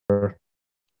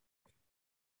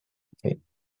Okay,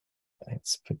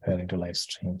 it's preparing to live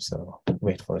stream, so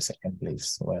wait for a second,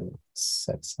 please, while it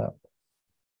sets up.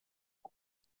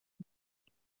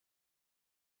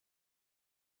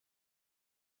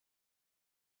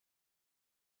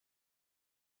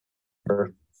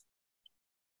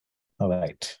 All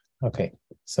right. Okay.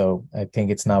 So I think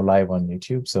it's now live on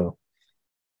YouTube. So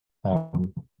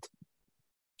you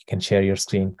can share your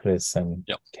screen, Chris, and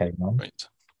carry on. Right.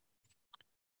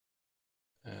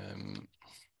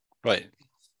 Right.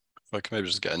 If I can maybe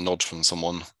just get a nod from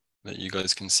someone that you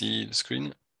guys can see the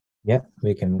screen. Yeah,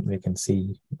 we can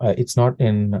see. It's not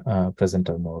in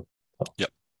presenter mode. So.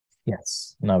 Yep.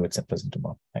 Yes. Now it's in presenter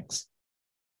mode. Thanks.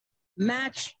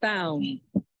 Match found.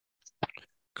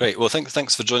 Great. Well,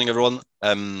 thanks for joining, everyone.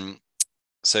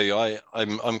 So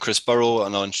I'm Chris Burrell,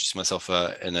 and I'll introduce myself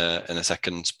in a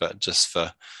second. But just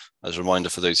as a reminder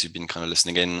for those who've been kind of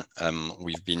listening in,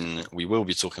 we will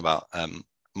be talking about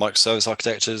microservice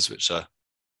architectures, which are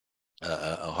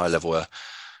a high level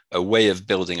a way of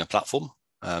building a platform,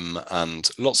 and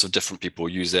lots of different people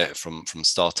use it from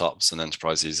startups and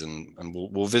enterprises, and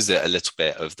we'll visit a little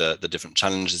bit of the different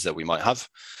challenges that we might have.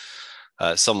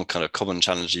 Some kind of common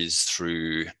challenges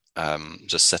through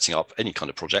just setting up any kind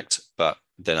of project, but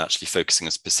then actually focusing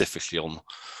specifically on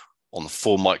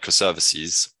for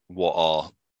microservices, what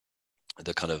are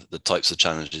the types of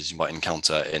challenges you might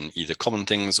encounter in either common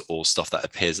things or stuff that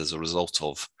appears as a result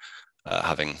of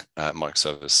having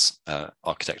microservice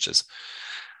architectures.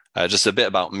 Just a bit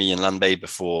about me and Landbay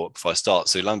before I start.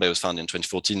 So Landbay was founded in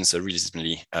 2014, so a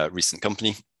reasonably recent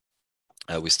company.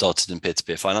 We started in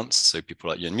peer-to-peer finance, so people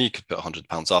like you and me could put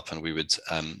 £100 up, and we would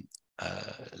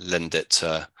lend it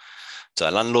to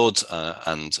a landlord,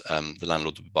 and the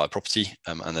landlord would buy a property.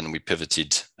 And then we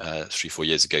pivoted 3-4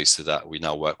 years ago, so that we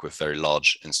now work with very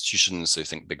large institutions. So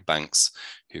think big banks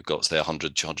who've got, say,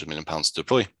 100-200 million pounds to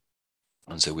deploy,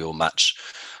 and so we all match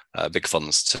big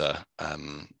funds to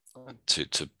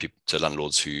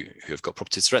landlords who have got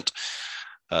properties to rent.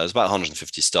 There's about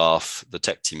 150 staff. The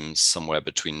tech team's somewhere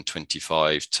between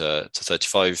 25 to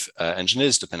 35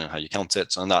 engineers, depending on how you count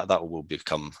it. And that will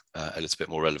become a little bit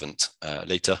more relevant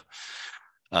later.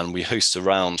 And we host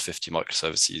around 50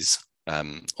 microservices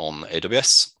on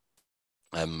AWS.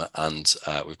 And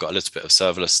we've got a little bit of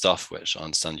serverless stuff, which I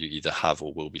understand you either have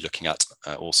or will be looking at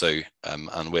also.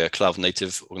 And we're a cloud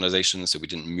native organization, so we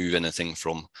didn't move anything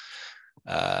from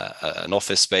an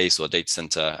office space or a data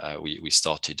center. We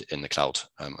started in the cloud,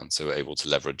 and so we're able to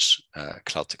leverage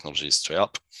cloud technologies straight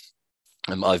up.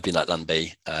 I've been at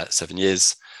Landbay 7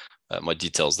 years. My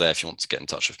details there, if you want to get in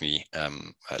touch with me at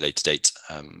a later date,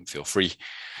 feel free.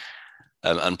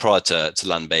 And prior to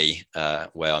Landbay,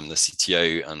 where I'm the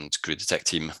CTO and grew the tech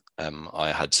team,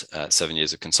 I had 7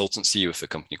 years of consultancy with a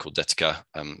company called Detica.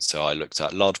 So I looked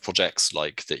at large projects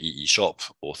like the EE Shop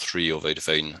or 3 or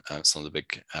Vodafone, some of the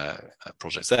big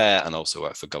projects there, and also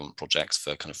worked for government projects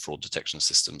for kind of fraud detection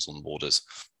systems on borders.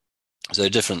 So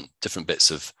different bits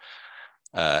of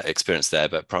experience there,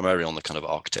 but primarily on the kind of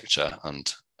architecture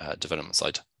and development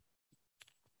side.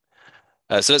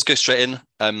 So let's go straight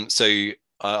in. So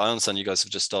I understand you guys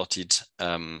have just started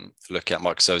looking at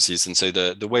microservices, and so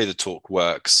the way the talk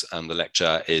works and the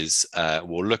lecture is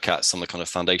we'll look at some of the kind of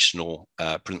foundational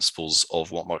principles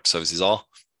of what microservices are,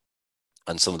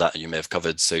 and some of that you may have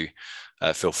covered. So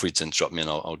feel free to interrupt me, and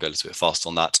I'll go a little bit fast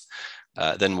on that.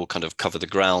 Then we'll kind of cover the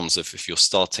grounds of if you're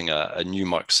starting a new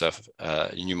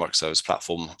microservice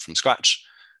platform from scratch.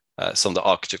 Some of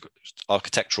the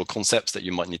architectural concepts that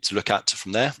you might need to look at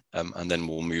from there, and then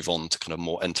we'll move on to kind of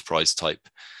more enterprise type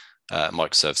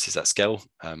microservices at scale,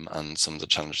 and some of the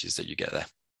challenges that you get there.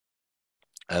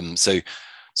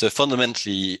 So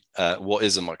fundamentally, what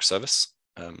is a microservice?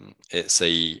 It's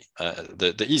the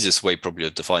easiest way probably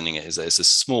of defining it is that it's a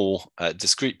small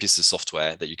discrete piece of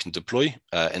software that you can deploy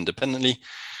independently,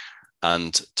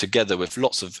 and together with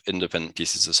lots of independent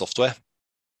pieces of software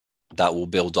that will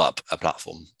build up a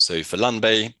platform. So for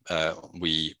Landbay,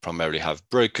 we primarily have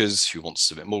brokers who want to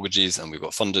submit mortgages, and we've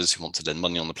got funders who want to lend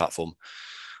money on the platform.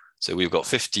 So we've got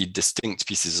 50 distinct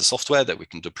pieces of software that we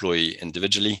can deploy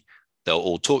individually. They'll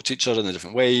all talk to each other in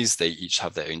different ways. They each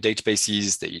have their own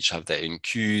databases. They each have their own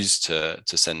queues to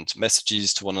send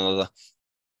messages to one another.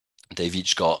 They've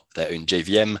each got their own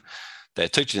JVM. They're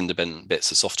totally independent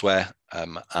bits of software,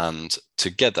 and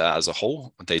together as a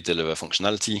whole, they deliver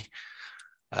functionality.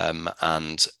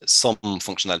 And some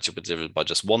functionality will be delivered by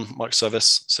just one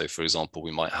microservice. So for example,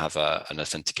 we might have an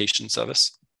authentication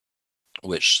service,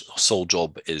 which sole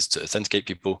job is to authenticate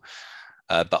people.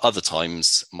 But other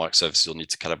times, microservices will need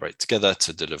to collaborate together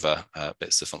to deliver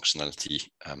bits of functionality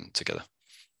together.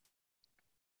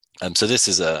 So this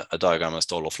is a diagram I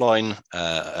stole offline,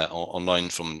 online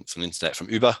from the internet, from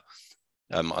Uber.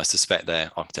 I suspect their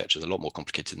architecture is a lot more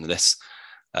complicated than this,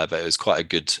 but it was quite a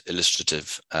good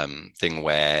illustrative thing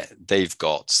where they've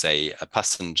got, say, a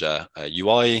passenger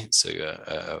UI, so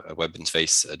a web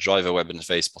interface, a driver web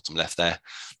interface, bottom left there.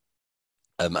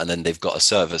 And then they've got a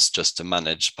service just to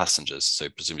manage passengers. So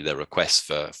presumably their requests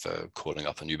for calling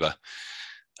up an Uber.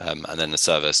 And then a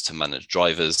service to manage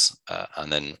drivers,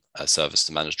 and then a service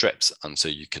to manage trips. And so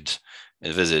you could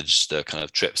envisage the kind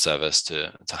of trip service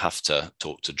to have to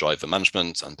talk to driver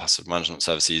management and passive management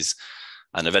services.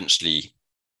 And eventually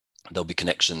there'll be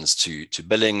connections to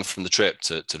billing from the trip,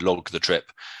 to log the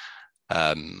trip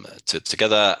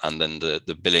together. And then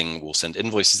the billing will send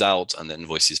invoices out, and the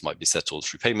invoices might be settled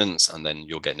through payments. And then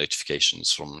you'll get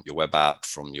notifications from your web app,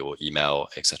 from your email,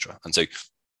 etc. And so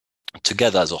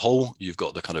together as a whole, you've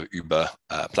got the kind of Uber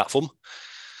platform,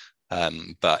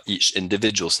 but each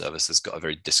individual service has got a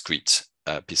very discrete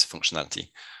piece of functionality.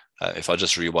 If I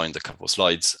just rewind a couple of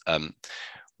slides,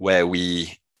 where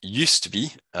we used to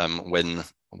be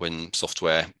when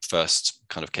software first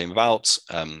kind of came about,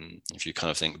 if you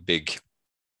kind of think big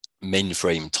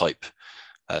mainframe type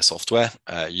software,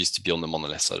 used to be on the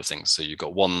monolith side of things. So you've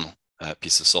got one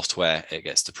piece of software, it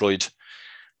gets deployed.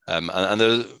 And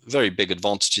there are very big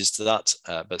advantages to that,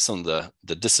 but some of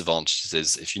the disadvantages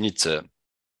is if you need to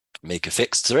make a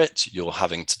fix to it, you're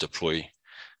having to deploy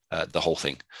the whole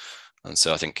thing. And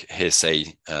so I think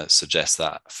Hearsay suggests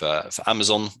that for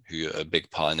Amazon, who are a big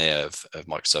pioneer of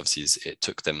microservices, it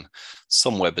took them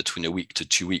somewhere between a week to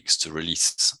 2 weeks to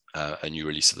release a new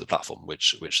release of the platform,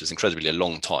 which is incredibly a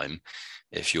long time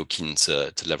if you're keen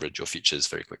to leverage your features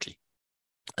very quickly.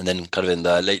 And then kind of in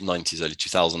the late 90s, early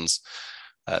 2000s,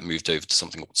 moved over to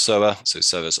something called SOA, so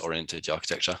service-oriented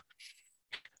architecture.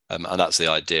 And that's the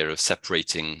idea of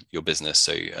separating your business.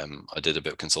 So I did a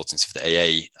bit of consultancy for the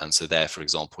AA. And so there, for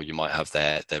example, you might have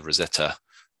their Rosetta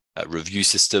review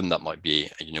system. That might be,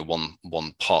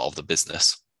 one part of the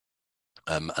business.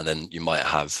 And then you might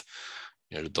have,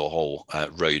 the whole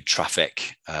road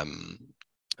traffic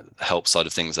help side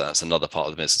of things. That's another part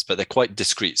of the business, but they're quite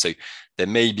discrete. So there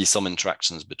may be some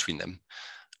interactions between them,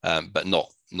 but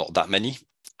not that many.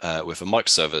 With a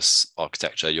microservice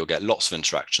architecture, you'll get lots of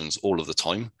interactions all of the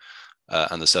time,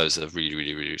 and the services are really,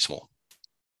 really, really small.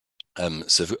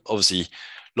 So obviously,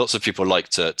 lots of people like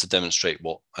to demonstrate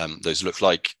what those look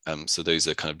like. So those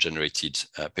are kind of generated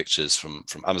pictures from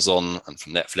Amazon and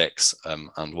from Netflix.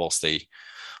 And whilst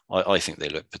I think they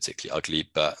look particularly ugly,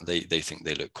 but they think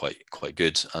they look quite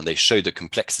good, and they show the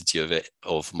complexity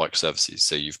of microservices.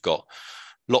 So you've got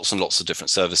lots and lots of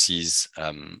different services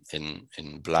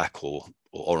in black or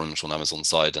orange on Amazon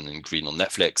side, and in green on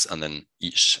Netflix, and then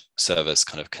each service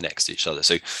kind of connects to each other.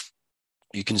 So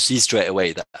you can see straight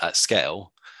away that at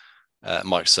scale,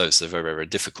 microservices are very, very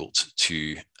difficult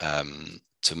to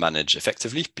manage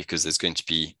effectively, because there's going to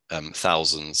be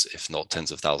thousands, if not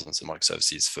tens of thousands of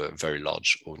microservices for very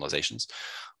large organizations.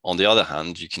 On the other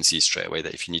hand, you can see straight away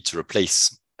that if you need to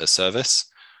replace a service,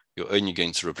 you're only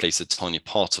going to replace a tiny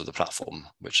part of the platform,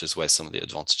 which is where some of the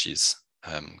advantages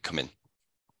come in.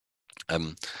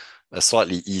 A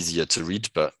slightly easier to read,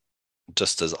 but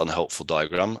just as unhelpful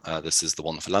diagram. This is the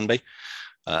one for Landbay.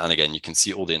 And again, you can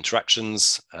see all the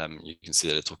interactions. You can see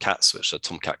the little cats, which are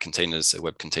Tomcat containers, so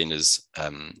web containers.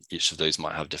 Each of those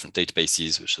might have different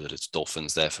databases, which are the little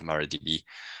dolphins there for MariaDB,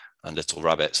 and little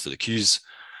rabbits for the queues.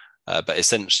 But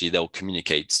essentially, they'll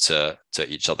communicate to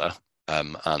each other.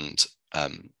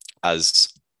 As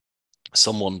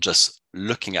someone just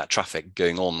looking at traffic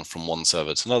going on from one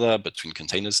server to another between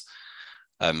containers,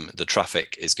 the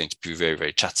traffic is going to be very,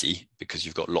 very chatty, because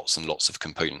you've got lots and lots of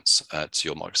components to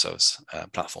your microservice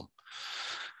platform.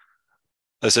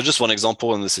 So just one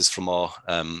example, and this is from our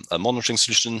a monitoring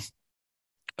solution.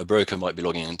 A broker might be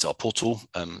logging into our portal,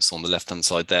 so on the left-hand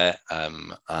side there,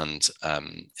 and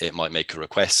it might make a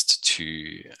request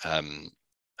to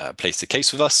place a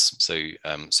case with us,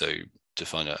 so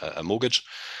define a mortgage.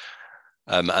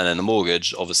 And then the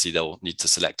mortgage, obviously they'll need to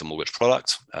select a mortgage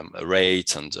product, a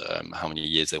rate, and how many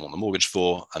years they want the mortgage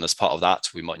for. And as part of that,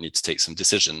 we might need to take some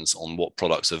decisions on what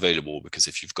products are available, because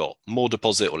if you've got more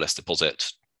deposit or less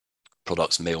deposit,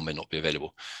 products may or may not be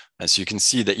available. And so you can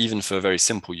see that even for a very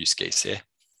simple use case here,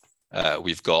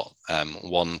 we've got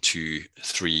 1, 2,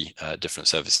 3 different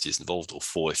services involved, or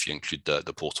 4 if you include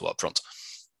the portal up front.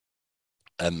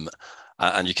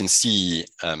 And you can see,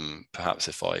 perhaps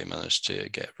if I manage to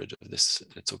get rid of this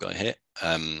little guy here,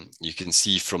 you can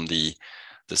see from the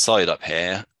side up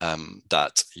here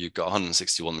that you've got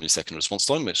 161 millisecond response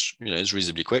time, which is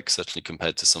reasonably quick, certainly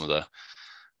compared to some of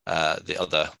the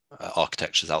other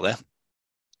architectures out there.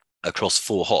 across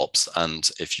 4 hops. And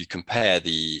if you compare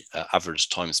the average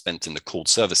time spent in the called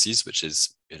services, which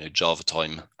is Java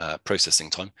time, processing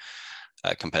time,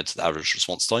 compared to the average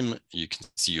response time, you can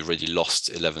see you already lost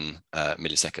 11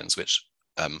 milliseconds, which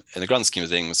in the grand scheme of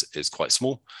things is quite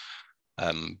small,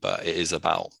 but it is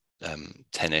about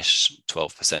 10-ish,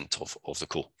 12% of the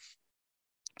call.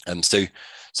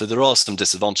 So there are some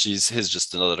disadvantages. Here's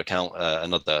just another account,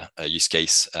 another use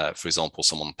case. For example,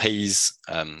 someone pays,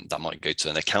 that might go to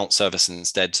an account service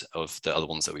instead of the other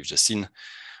ones that we've just seen.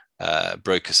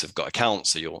 Brokers have got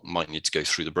accounts, so you might need to go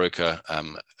through the broker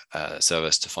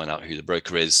service to find out who the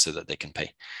broker is so that they can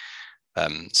pay.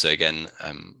 So again,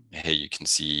 here you can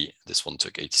see this one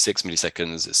took 86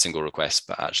 milliseconds, a single request,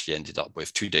 but actually ended up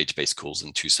with 2 database calls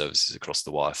and 2 services across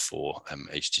the wire for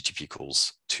HTTP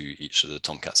calls to each of the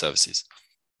Tomcat services.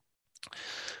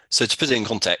 So to put it in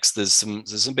context, there's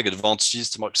some big advantages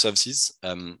to microservices.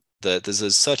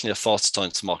 There's certainly a faster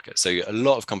time to market. So a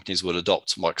lot of companies will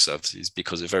adopt microservices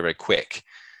because it's very, very quick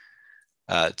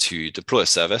to deploy a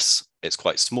service. It's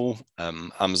quite small.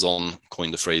 Amazon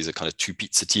coined the phrase a kind of 2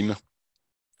 pizza team.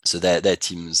 So their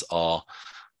teams are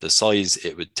the size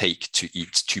it would take to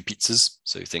eat 2 pizzas.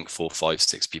 So think 4, 5,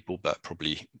 6 people, but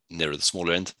probably nearer the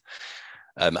smaller end.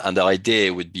 And the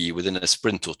idea would be within a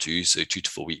sprint or 2, so 2 to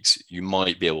 4 weeks, you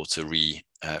might be able to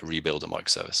rebuild a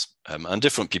microservice. And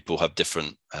different people have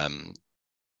different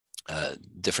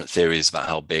theories about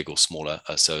how big or smaller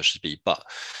a service should be. But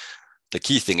the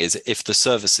key thing is if the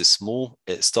service is small,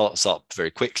 it starts up very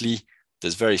quickly.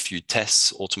 There's very few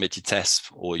tests, automated tests,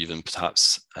 or even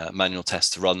perhaps manual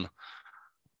tests to run.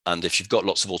 And if you've got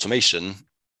lots of automation,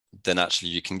 then actually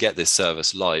you can get this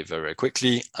service live very, very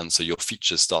quickly. And so your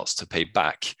feature starts to pay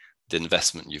back the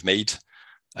investment you've made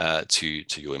to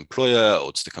your employer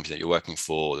or to the company that you're working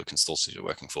for or the consultancy you're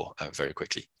working for very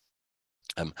quickly.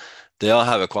 They are,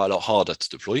 however, quite a lot harder to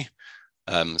deploy.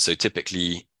 So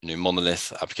typically,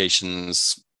 monolith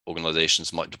applications,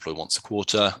 organizations might deploy once a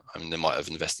quarter. I mean, they might have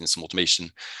invested in some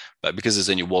automation, but because there's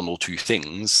only 1 or 2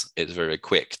 things, it's very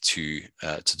quick to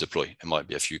deploy. It might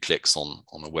be a few clicks on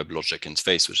a WebLogic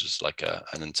interface, which is like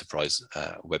an enterprise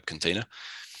web container.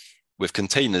 With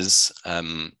containers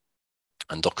and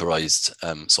Dockerized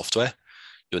software,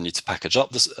 you'll need to package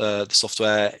up the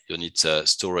software. You'll need to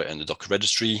store it in the Docker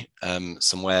registry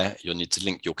somewhere. You'll need to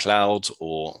link your cloud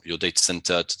or your data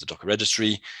center to the Docker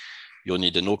registry. You'll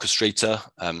need an orchestrator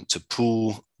to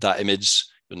pull that image.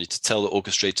 You'll need to tell the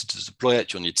orchestrator to deploy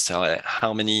it. You'll need to tell it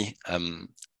how many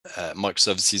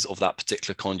microservices of that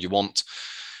particular kind you want.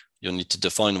 You'll need to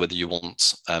define whether you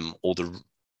want all the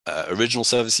original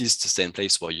services to stay in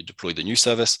place while you deploy the new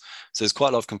service. So there's quite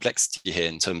a lot of complexity here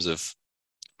in terms of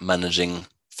managing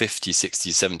 50,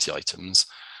 60, 70 items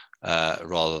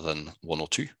rather than 1 or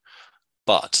 2.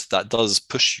 But that does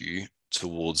push you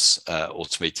towards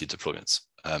automated deployments.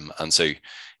 And so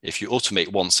if you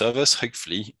automate 1 service,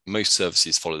 hopefully most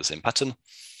services follow the same pattern.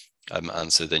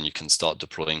 And so then you can start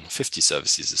deploying 50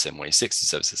 services the same way, 60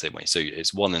 services the same way. So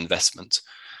it's 1 investment.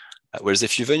 Whereas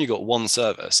if you've only got 1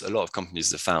 service, a lot of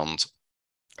companies have found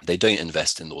they don't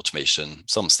invest in the automation.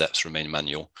 Some steps remain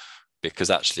manual because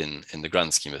actually in the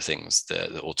grand scheme of things,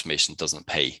 the automation doesn't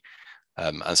pay.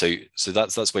 And so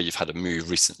that's where you've had a move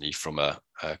recently from a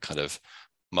kind of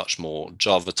much more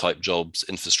Java type jobs,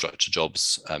 infrastructure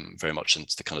jobs, very much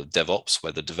into the kind of DevOps,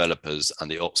 where the developers and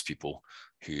the ops people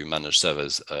who manage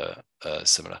servers are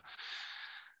similar.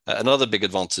 Another big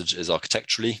advantage is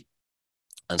architecturally.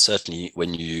 And certainly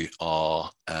when you are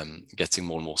getting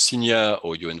more and more senior,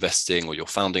 or you're investing, or you're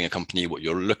founding a company, what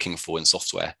you're looking for in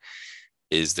software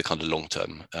is the kind of long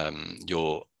term.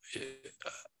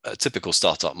 A typical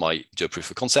startup might do a proof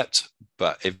of concept,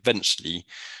 but eventually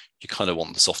you kind of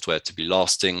want the software to be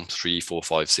lasting 3, 4,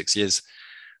 5, 6 years.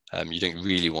 You don't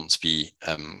really want to be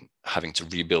having to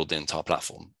rebuild the entire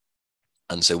platform.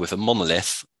 And so with a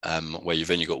monolith, where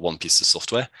you've only got 1 piece of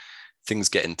software, things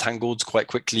get entangled quite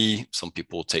quickly. Some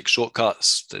people take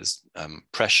shortcuts. There's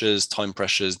pressures, time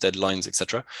pressures, deadlines,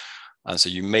 etc. And so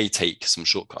you may take some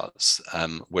shortcuts.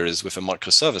 Whereas with a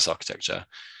microservice architecture,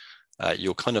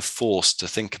 you're kind of forced to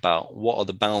think about what are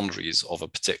the boundaries of a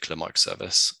particular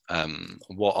microservice.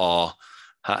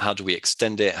 How do we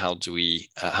extend it? How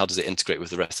does it integrate with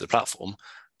the rest of the platform?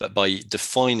 But by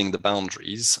defining the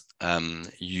boundaries,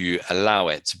 you allow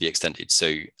it to be extended. So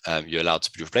you're allowed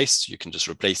to be replaced. You can just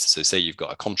replace. So say you've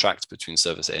got a contract between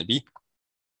service A and B.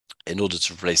 In order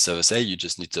to replace service A, you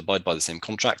just need to abide by the same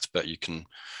contract, but you can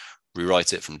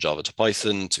rewrite it from Java to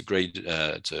Python to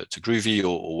Groovy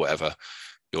or whatever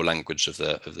your language of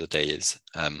the day is.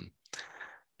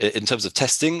 In terms of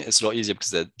testing, it's a lot easier because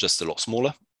they're just a lot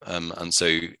smaller. And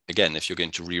so again, if you're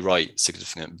going to rewrite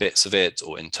significant bits of it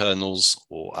or internals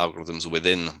or algorithms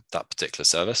within that particular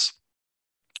service,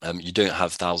 you don't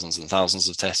have thousands and thousands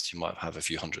of tests, you might have a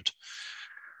few hundred.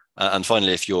 And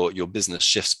finally, if your business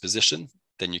shifts position,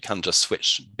 then you can just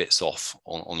switch bits off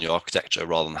on your architecture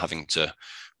rather than having to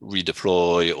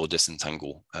redeploy or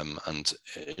disentangle. And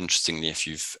interestingly, if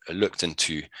you've looked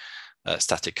into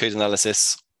static code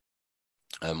analysis,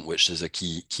 which is a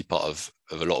key part of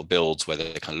a lot of builds where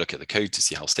they kind of look at the code to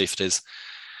see how safe it is.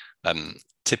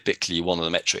 Typically, one of the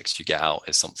metrics you get out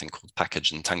is something called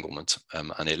package entanglement,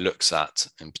 and it looks at,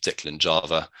 in particular in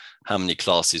Java, how many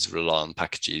classes rely on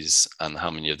packages and how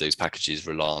many of those packages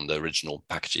rely on the original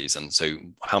packages, and so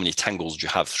how many tangles do you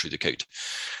have through the code.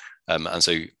 And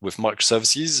so with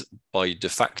microservices, by de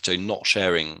facto not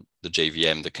sharing the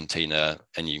JVM, the container,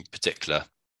 any particular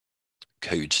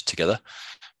code together,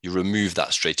 you remove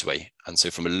that straight away. And so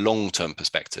from a long-term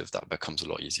perspective, that becomes a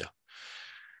lot easier.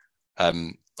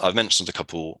 I've mentioned a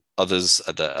couple others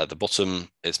at the bottom.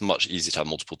 It's much easier to have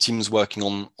multiple teams working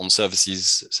on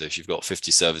services. So if you've got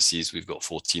 50 services, we've got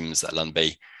 4 teams at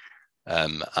Landbay.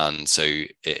 And so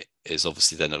it is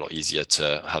obviously then a lot easier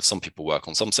to have some people work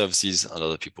on some services and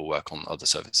other people work on other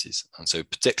services. And so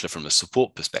particularly from a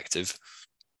support perspective,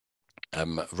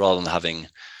 rather than having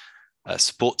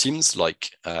support teams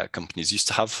like companies used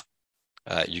to have,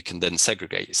 you can then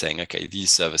segregate, saying, okay,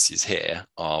 these services here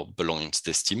are belonging to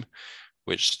this team,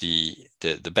 which the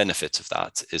benefit of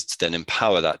that is to then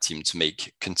empower that team to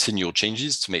make continual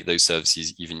changes to make those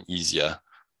services even easier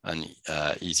and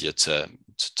easier to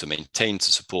maintain,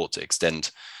 to support, to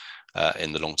extend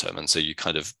in the long term. And so you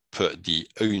kind of put the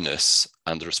onus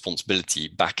and the responsibility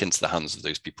back into the hands of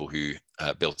those people who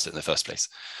built it in the first place.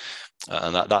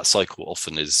 And that cycle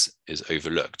often is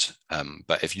overlooked.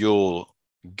 But if you're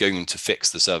going to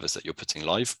fix the service that you're putting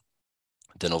live,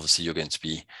 then obviously you're going to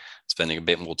be spending a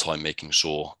bit more time making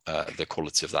sure the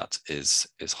quality of that is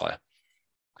higher.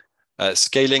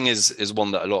 Scaling is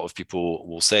one that a lot of people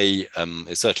will say.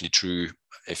 It's certainly true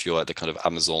if you're at the kind of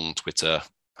Amazon, Twitter,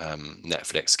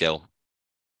 Netflix scale.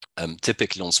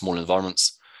 Typically on small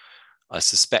environments, I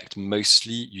suspect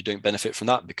mostly you don't benefit from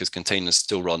that because containers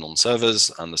still run on servers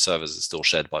and the servers are still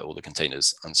shared by all the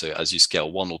containers. And so as you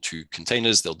scale 1 or 2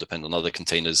 containers, they'll depend on other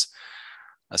containers.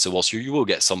 And so whilst you will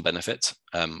get some benefit,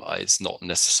 it's not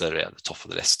necessarily at the top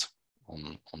of the list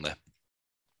on there.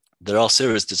 There are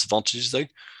serious disadvantages though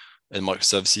in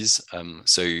microservices.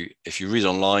 So if you read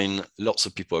online, lots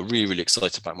of people are really, really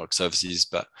excited about microservices,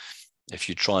 but if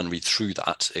you try and read through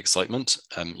that excitement,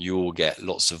 you will get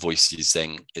lots of voices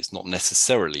saying it's not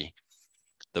necessarily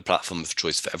the platform of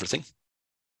choice for everything.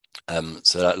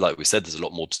 So that, like we said, there's a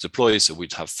lot more to deploy. So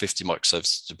we'd have 50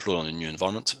 microservices to deploy on a new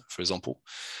environment, for example.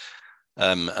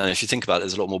 And if you think about it,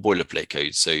 there's a lot more boilerplate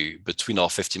code. So between our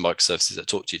 50 microservices that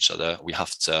talk to each other, we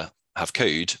have to have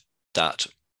code that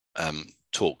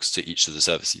talks to each of the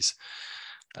services.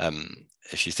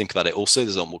 If you think about it also,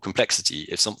 there's a lot more complexity.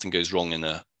 If something goes wrong in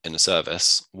a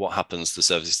service, what happens to the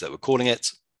services that we're calling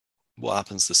it? What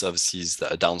happens to the services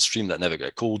that are downstream that never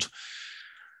get called?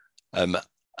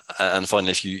 And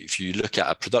finally, if you look at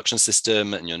a production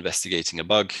system and you're investigating a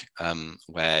bug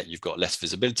where you've got less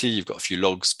visibility, you've got a few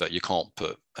logs, but you can't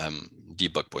put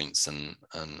debug points and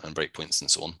breakpoints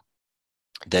and so on,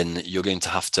 then you're going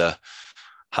to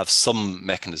have some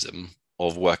mechanism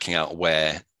of working out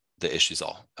where the issues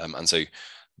are. And so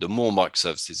the more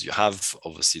microservices you have,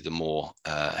 obviously, the more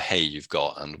hay you've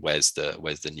got, and where's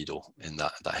the needle in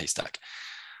that haystack.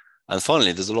 And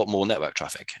finally, there's a lot more network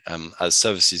traffic. As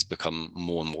services become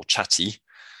more and more chatty,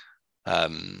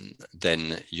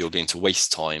 then you're going to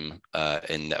waste time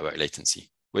in network latency,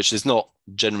 which is not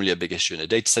generally a big issue in a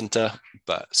data center,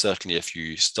 but certainly if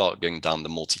you start going down the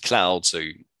multi-cloud, so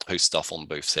host stuff on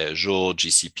both, say, Azure,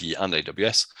 GCP, and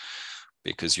AWS,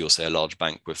 because you're, say, a large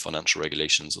bank with financial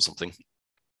regulations or something,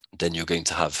 then you're going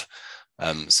to have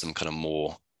some kind of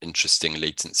more interesting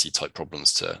latency type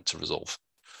problems to resolve.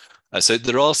 So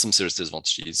there are some serious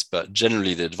disadvantages, but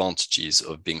generally the advantages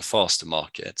of being fast to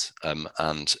market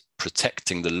and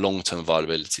protecting the long-term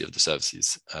viability of the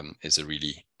services is a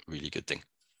really, really good thing.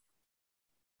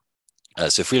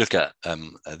 So if we look at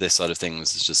this side of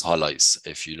things, it just highlights,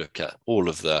 if you look at all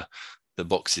of the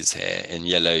boxes here, in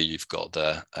yellow, you've got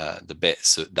the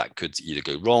bits that could either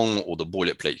go wrong, or the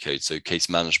boilerplate code. So case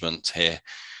management here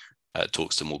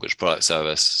talks to mortgage product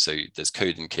service. So there's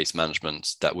code in case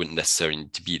management that wouldn't necessarily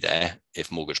need to be there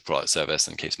if mortgage product service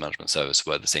and case management service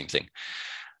were the same thing.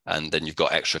 And then you've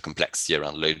got extra complexity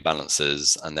around load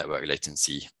balancers and network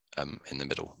latency in the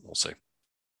middle also.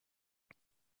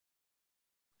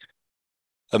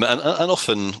 And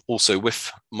often also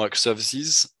with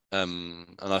microservices,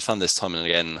 and I found this time and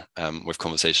again with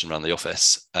conversation around the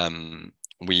office,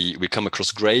 we come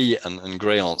across grey, and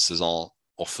grey answers aren't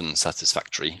often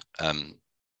satisfactory.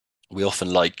 We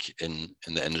often like in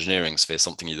the engineering sphere,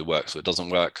 something either works or it doesn't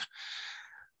work.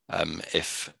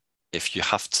 If you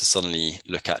have to suddenly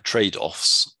look at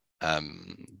trade-offs,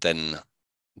 then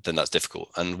that's difficult.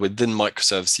 And within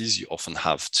microservices, you often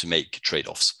have to make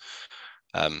trade-offs.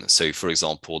 So for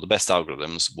example, the best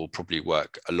algorithms will probably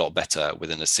work a lot better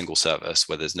within a single service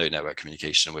where there's no network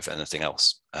communication with anything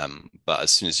else. But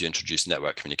as soon as you introduce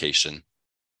network communication,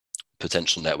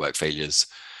 potential network failures,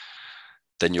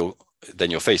 then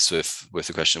you're faced with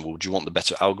the question, well, do you want the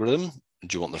better algorithm?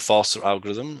 Do you want the faster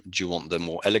algorithm? Do you want the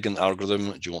more elegant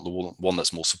algorithm? Do you want the one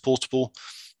that's more supportable?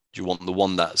 Do you want the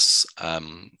one that's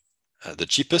the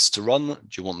cheapest to run?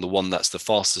 Do you want the one that's the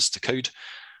fastest to code?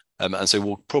 And so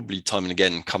we'll probably time and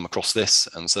again come across this,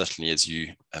 and certainly as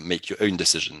you make your own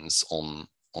decisions on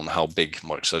how big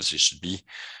microservices should be,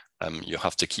 you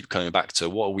have to keep coming back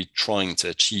to what are we trying to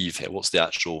achieve here? What's the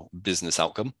actual business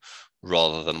outcome,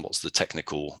 rather than what's the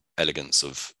technical elegance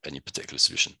of any particular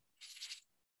solution.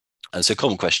 And so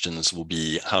common questions will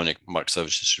be, how many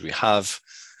microservices should we have?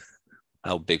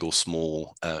 How big or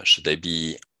small should they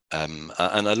be? And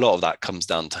a lot of that comes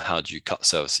down to how do you cut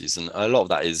services, and a lot of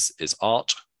that is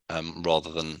art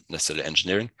rather than necessarily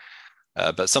engineering.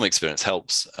 But some experience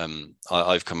helps.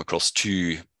 I've come across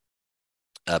two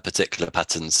particular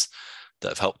patterns that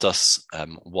have helped us.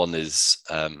 One is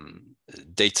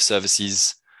data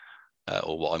services,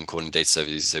 or what I'm calling data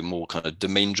services, so more kind of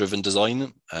domain-driven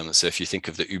design. So if you think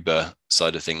of the Uber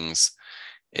side of things,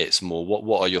 it's more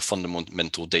what are your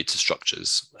fundamental data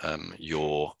structures?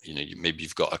 Maybe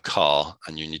you've got a car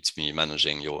and you need to be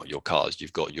managing your cars.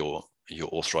 You've got your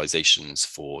authorizations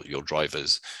for your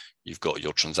drivers. You've got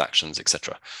your transactions,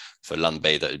 etc. For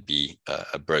Landbay, that would be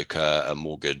a broker, a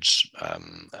mortgage,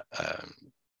 a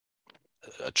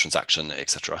transaction,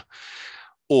 etc.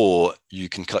 Or you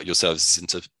can cut your services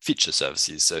into feature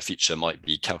services. So a feature might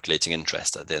be calculating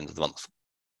interest at the end of the month.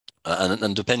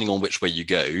 And depending on which way you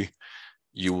go,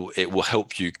 it will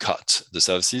help you cut the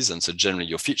services. And so generally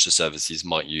your feature services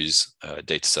might use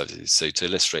data services. So to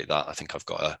illustrate that, I think I've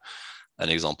got an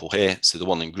example here. So the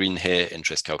one in green here,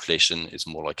 interest calculation, is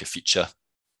more like a feature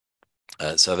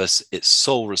service. Its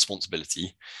sole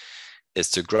responsibility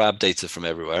is to grab data from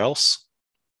everywhere else,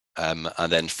 and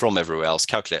then from everywhere else,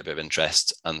 calculate a bit of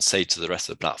interest and say to the rest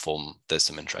of the platform, there's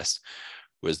some interest.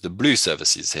 Whereas the blue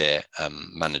services here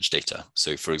manage data.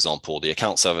 So for example, the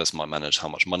account service might manage how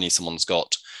much money someone's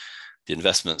got. The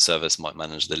investment service might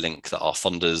manage the link that our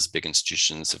funders, big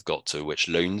institutions, have got to which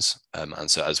loans. And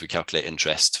so as we calculate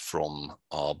interest from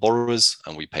our borrowers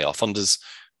and we pay our funders,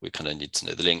 we kind of need to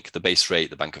know the link. The base rate,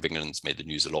 the Bank of England's made the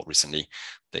news a lot recently.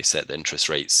 They set the interest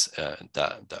rates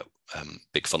that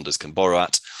big funders can borrow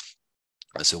at.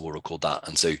 And so we'll record that.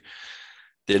 And so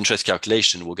the interest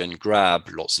calculation will go and grab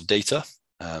lots of data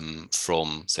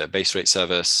from, say, a base rate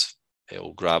service. It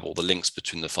will grab all the links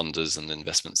between the funders and the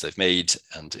investments they've made,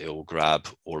 and it will grab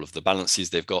all of the balances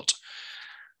they've got.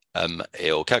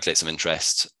 It will calculate some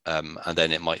interest, and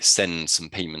then it might send some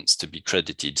payments to be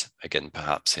credited, again,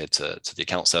 perhaps here to the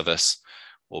account service,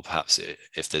 or perhaps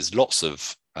if there's lots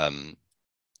of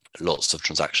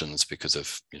transactions because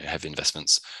of heavy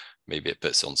investments, maybe it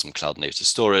puts on some cloud native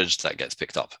storage that gets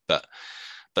picked up. But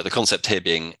the concept here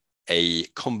being a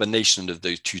combination of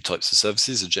those two types of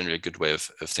services are generally a good way of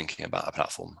thinking about a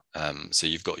platform. So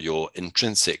you've got your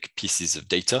intrinsic pieces of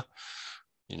data,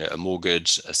 a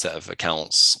mortgage, a set of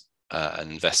accounts,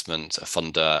 an investment, a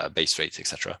funder, a base rate,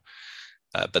 etc.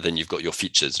 But then you've got your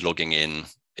features, logging in,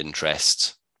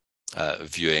 interest,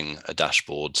 viewing a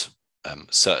dashboard,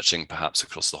 searching perhaps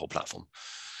across the whole platform.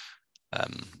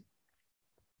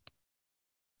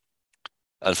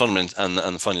 And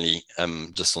finally,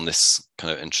 just on this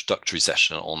kind of introductory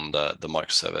session on the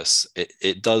microservice,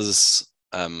 it does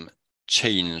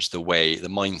change the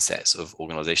mindsets of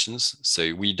organizations.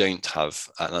 So we don't have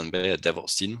at Landbay a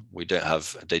DevOps team. We don't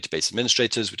have database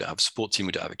administrators. We don't have a support team.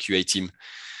 We don't have a QA team,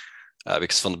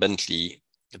 because fundamentally,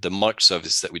 the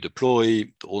microservices that we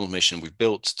deploy, the automation we've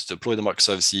built to deploy the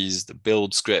microservices, the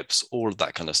build scripts, all of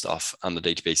that kind of stuff, and the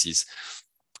databases,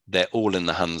 they're all in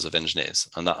the hands of engineers.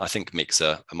 And that, I think, makes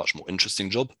a much more interesting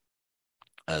job.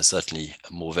 Certainly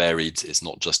more varied. It's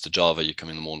not just a Java, you come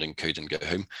in the morning, code and go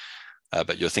home.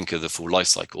 But you'll think of the full life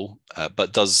cycle,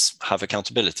 but does have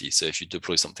accountability. So if you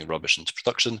deploy something rubbish into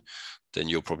production, then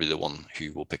you're probably the one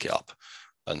who will pick it up.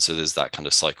 And so there's that kind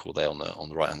of cycle there on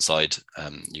the right-hand side.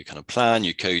 You kind of plan,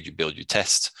 you code, you build, you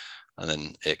test, And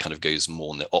then it kind of goes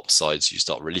more on the ops side. So you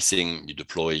start releasing, you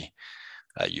deploy,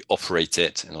 you operate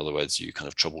it. In other words, you kind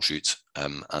of troubleshoot,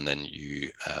 and then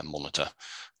you monitor.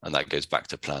 And that goes back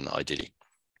to plan ideally.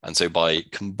 And so by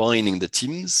combining the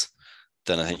teams,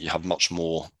 then I think you have much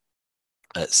more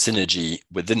synergy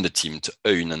within the team to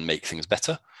own and make things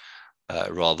better,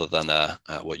 rather than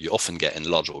what you often get in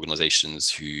large organizations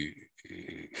who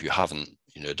haven't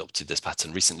adopted this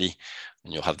pattern recently.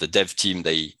 And you'll have the dev team,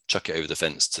 they chuck it over the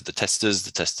fence to the testers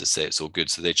say it's all good,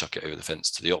 so they chuck it over the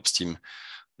fence to the ops team.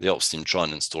 The ops team try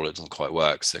and install it, doesn't quite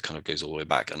work, so it kind of goes all the way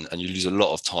back, and you lose a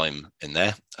lot of time in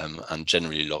there, and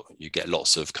generally you get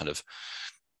lots of kind of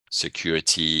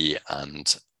security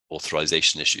and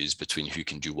authorization issues between who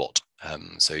can do what.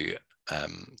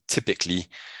 Typically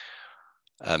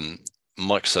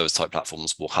microservice type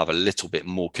platforms will have a little bit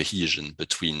more cohesion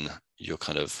between your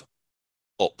kind of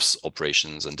ops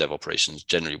operations and dev operations,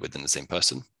 generally within the same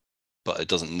person, but it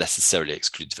doesn't necessarily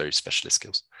exclude very specialist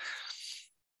skills.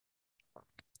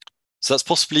 So that's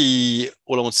possibly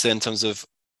all I want to say in terms of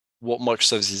what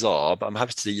microservices are, but I'm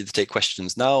happy to either take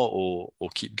questions now or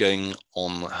keep going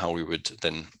on how we would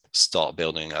then start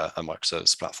building a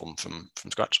microservice platform from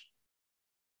scratch.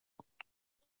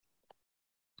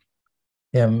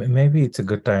 Yeah, maybe it's a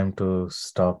good time to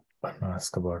stop and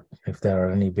ask about if there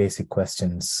are any basic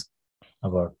questions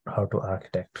about how to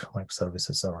architect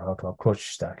microservices or how to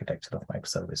approach the architecture of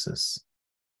microservices.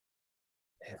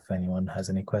 If anyone has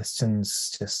any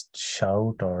questions, just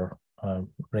shout or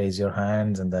raise your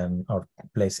hands and then or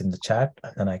place in the chat,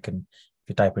 and then if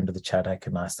you type into the chat, I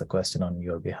can ask the question on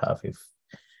your behalf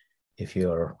if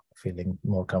you're feeling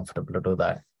more comfortable to do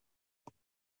that.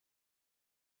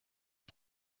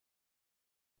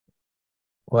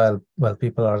 Well,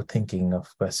 people are thinking of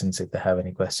questions. If they have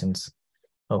any questions.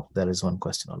 Oh, there is one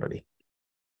question already.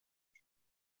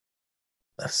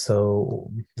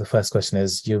 So the first question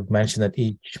is, you've mentioned that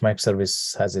each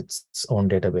microservice has its own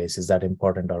database. Is that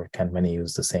important, or can many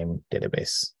use the same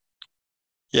database?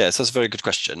 Yes, that's a very good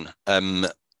question.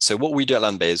 So what we do at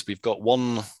Landbay is we've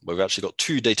actually got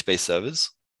two database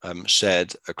servers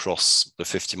shared across the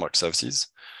 50 microservices,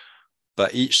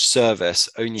 but each service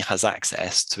only has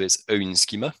access to its own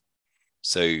schema.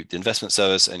 So the investment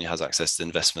service only has access to the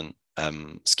investment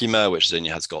schema, which only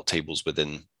has got tables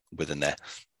within there.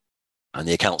 And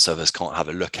the account service can't have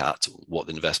a look at what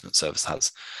the investment service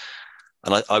has.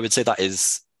 And I would say that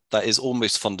is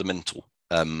almost fundamental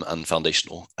and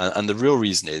foundational. And the real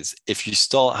reason is, if you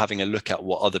start having a look at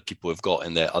what other people have got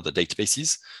in their other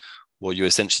databases, what you're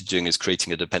essentially doing is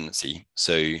creating a dependency.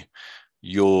 So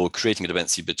you're creating a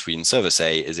dependency between service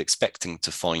A is expecting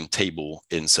to find table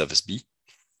in service B,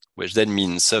 which then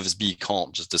means service B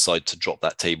can't just decide to drop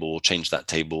that table, change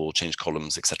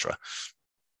columns, etc.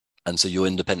 And so your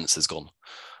independence is gone.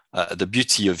 The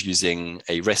beauty of using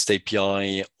a REST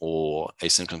API or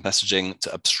asynchronous messaging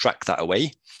to abstract that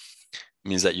away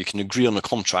means that you can agree on a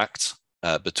contract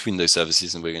between those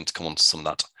services, and we're going to come on to some of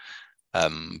that.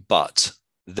 But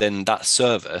then that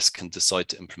service can decide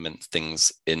to implement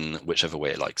things in whichever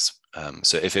way it likes.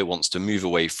 So if it wants to move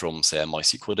away from, say, a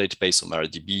MySQL database or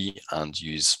MariaDB and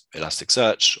use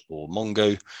Elasticsearch or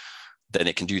Mongo, then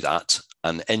it can do that.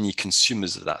 And any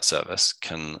consumers of that service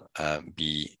can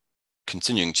be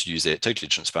continuing to use it totally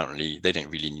transparently. They don't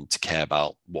really need to care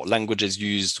about what language is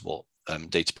used, what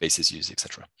databases used,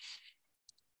 etc.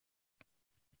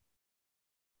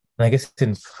 I guess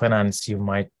in finance, you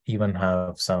might even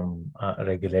have some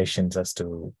regulations as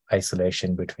to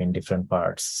isolation between different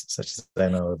parts, such as, I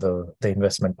know, the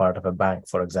investment part of a bank,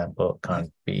 for example,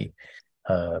 can't be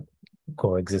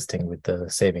coexisting with the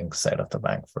savings side of the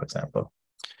bank, for example.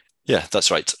 Yeah, that's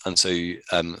right. And so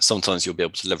sometimes you'll be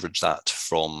able to leverage that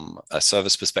from a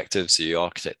service perspective. So you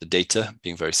architect the data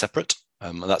being very separate.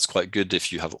 And that's quite good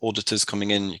if you have auditors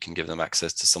coming in. You can give them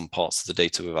access to some parts of the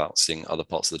data without seeing other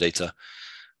parts of the data.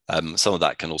 Some of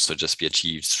that can also just be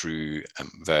achieved through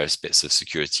various bits of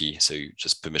security. So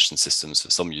just permission systems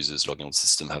for some users logging on the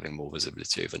system, having more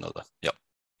visibility over another. Yep.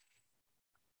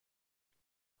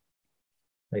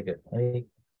 Very good. Any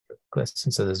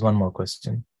questions? So there's one more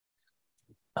question.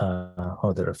 There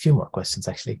are a few more questions,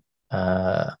 actually.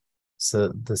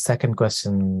 So the second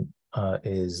question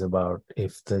is about,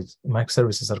 if the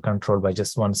microservices are controlled by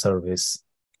just one service,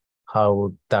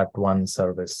 how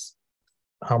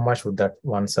much would that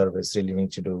one service really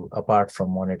need to do apart from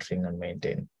monitoring and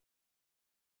maintain?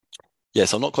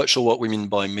 Yes, I'm not quite sure what we mean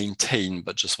by maintain,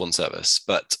 but just one service.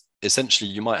 But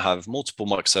essentially, you might have multiple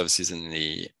microservices in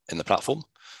the platform,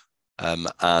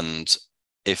 and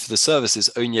if the service is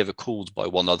only ever called by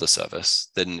one other service,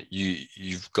 then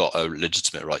you've got a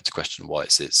legitimate right to question why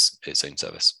it's its own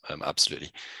service.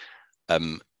 Absolutely.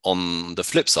 On the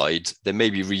flip side, there may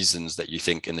be reasons that you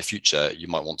think in the future you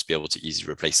might want to be able to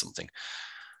easily replace something.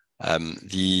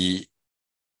 The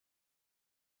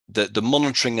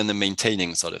monitoring and the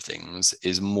maintaining side of things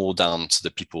is more down to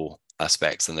the people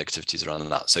aspects and the activities around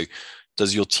that. So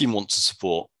does your team want to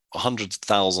support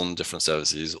 100,000 different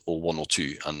services or one or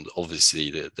two? And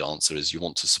obviously the answer is you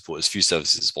want to support as few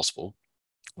services as possible,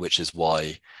 which is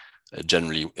why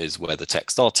generally is where the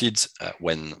tech started.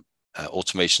 When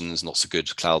automation is not so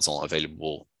good, clouds aren't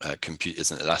available, compute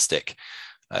isn't elastic,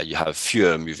 you have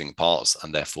fewer moving parts,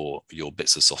 and therefore your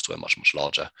bits of software much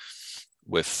larger.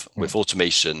 With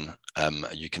automation,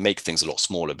 you can make things a lot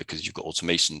smaller because you've got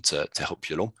automation to help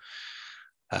you along.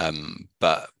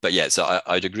 But yeah, so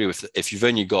I'd agree with, if you've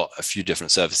only got a few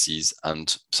different services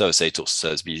and service A talks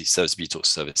to service B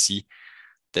talks to service C,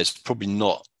 there's probably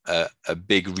not a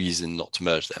big reason not to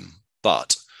merge them.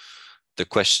 But the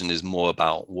question is more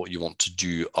about what you want to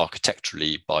do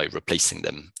architecturally by replacing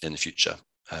them in the future.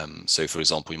 So for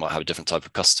example, you might have a different type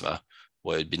of customer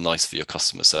where it'd be nice for your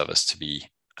customer service to be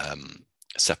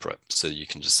separate, so you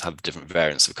can just have different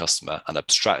variants of customer and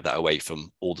abstract that away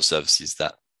from all the services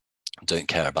that don't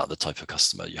care about the type of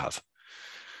customer you have.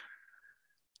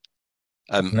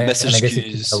 Message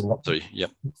queues. Sorry, yeah.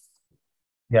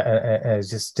 Yeah,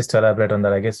 just to elaborate on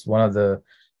that, I guess one of the,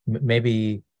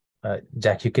 maybe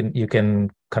Jack, you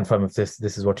can confirm if this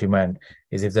is what you meant,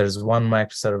 is if there's one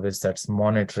microservice that's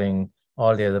monitoring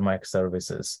all the other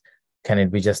microservices, can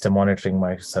it be just a monitoring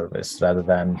microservice rather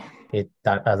than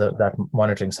that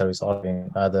monitoring service having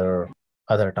other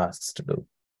tasks to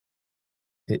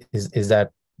do? Is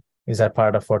that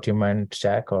part of what you meant,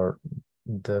 Jack, or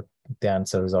the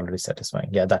answer is already satisfying?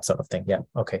 Yeah, that sort of thing. Yeah,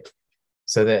 okay.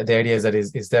 So the idea is that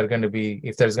is there going to be,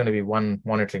 if there's going to be one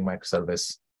monitoring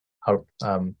microservice, how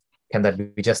can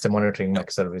that be just a monitoring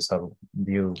microservice, or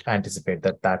do you anticipate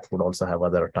that would also have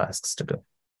other tasks to do?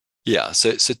 Yeah,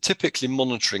 so typically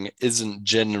monitoring isn't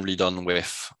generally done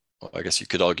with, well, I guess you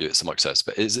could argue it's a microservice,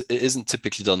 but it isn't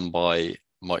typically done by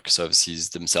microservices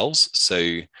themselves.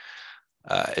 So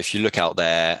if you look out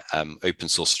there, open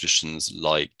source solutions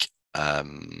like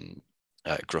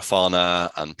Grafana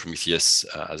and Prometheus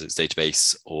as its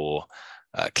database, or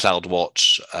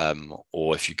CloudWatch,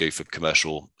 or if you go for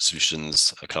commercial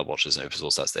solutions, CloudWatch is an open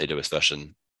source, that's the AWS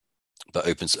version. But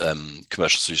open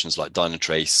commercial solutions like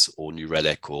Dynatrace or New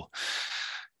Relic or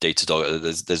Datadog,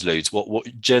 there's loads. What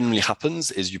generally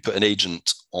happens is you put an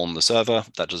agent on the server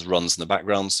that just runs in the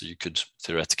background, so you could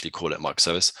theoretically call it a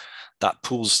microservice, that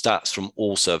pulls stats from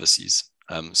all services.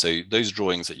 So those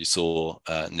drawings that you saw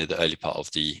near the early part of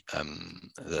the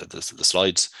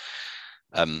slides,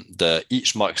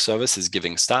 each microservice is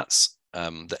giving stats.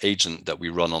 The agent that we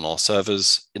run on our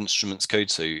servers instruments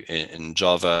code. So in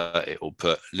Java, it will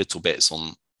put little bits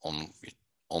on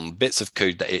bits of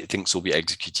code that it thinks will be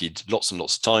executed lots and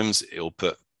lots of times. It will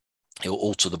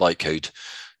alter the bytecode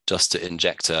just to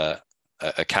inject a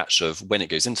catch of when it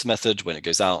goes into the method, when it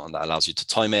goes out, and that allows you to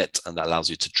time it, and that allows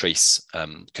you to trace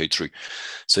code through.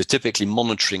 So typically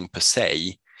monitoring per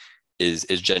se is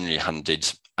generally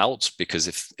handed out, because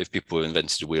if people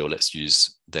invented a wheel, let's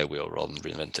use their wheel rather than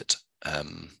reinvent it.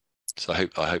 So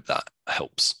I hope that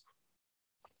helps.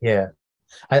 Yeah,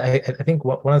 I think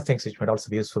one of the things which might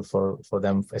also be useful for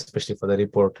them, especially for the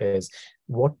report, is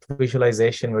what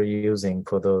visualization were you using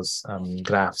for those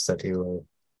graphs that you were?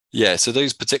 Yeah, so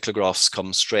those particular graphs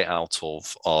come straight out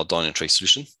of our Dynatrace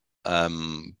solution.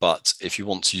 But if you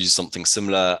want to use something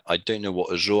similar, I don't know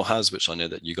what Azure has, which I know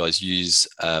that you guys use.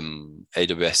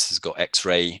 AWS has got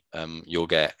X-Ray. You'll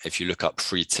get, if you look up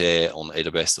free tier on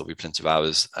AWS, there'll be plenty of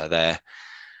hours there.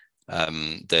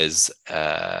 There's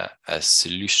a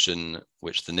solution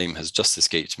which the name has just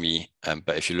escaped me,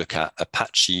 but if you look at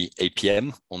Apache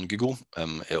APM on Google,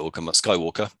 it will come up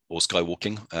Skywalker or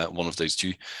Skywalking, one of those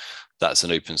two. That's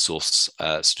an open source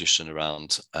solution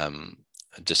around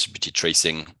distributed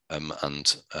tracing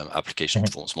and application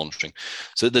performance monitoring.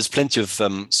 So there's plenty of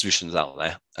solutions out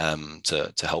there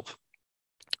to help.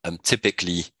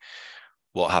 Typically,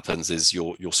 what happens is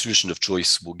your solution of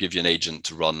choice will give you an agent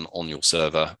to run on your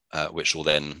server, which will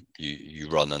then you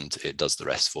run, and it does the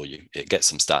rest for you. It gets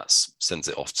some stats, sends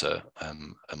it off to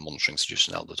a monitoring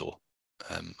solution out the door,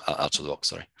 out of the box.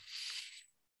 Sorry.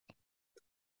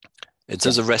 In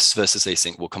terms of REST versus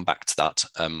async, we'll come back to that.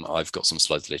 I've got some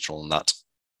slides later on that.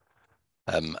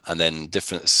 And then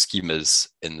different schemas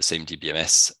in the same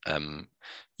DBMS.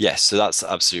 Yes, so that's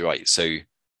absolutely right. So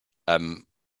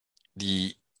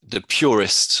the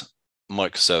purist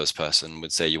microservice person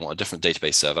would say you want a different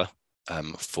database server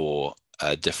for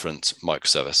a different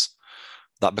microservice.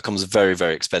 That becomes very,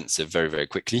 very expensive very, very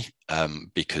quickly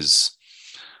because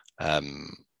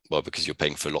well, because you're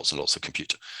paying for lots and lots of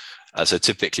compute. So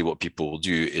typically what people will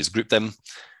do is group them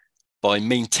by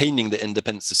maintaining the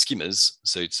independence of schemas.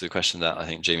 So to the question that I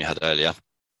think Jamie had earlier,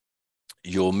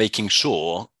 you're making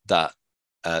sure that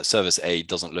service A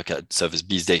doesn't look at service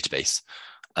B's database.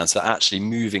 And so actually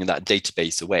moving that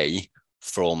database away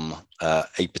from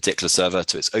a particular server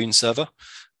to its own server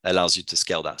allows you to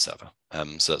scale that server.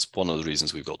 So that's one of the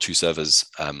reasons we've got 2 servers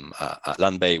at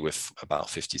Landbay with about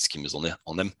 50 schemas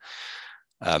on them.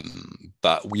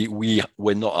 But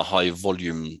we're not a high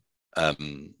volume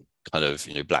kind of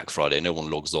Black Friday. No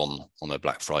one logs on a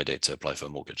Black Friday to apply for a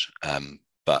mortgage.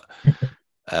 But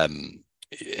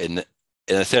in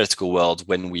a theoretical world,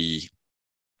 when we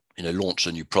launch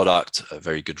a new product at a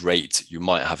very good rate, you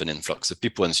might have an influx of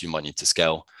people, and so you might need to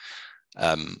scale.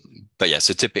 But yeah,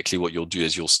 so typically what you'll do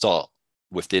is you'll start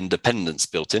with the independence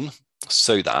built in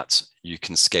so that you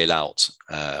can scale out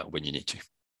when you need to.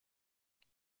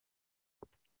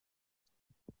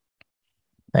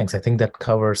 Thanks. I think that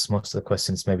covers most of the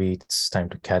questions. Maybe it's time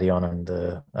to carry on, and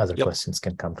the other questions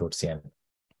can come towards the end.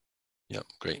 Yeah,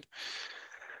 great.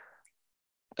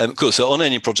 Cool. So on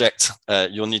any project,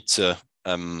 you'll need to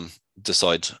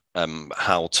decide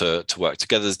how to work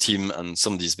together as a team, and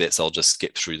some of these bits I'll just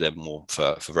skip through them more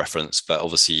for reference. But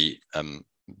obviously,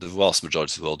 the vast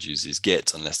majority of the world uses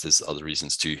Git, unless there's other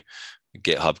reasons to.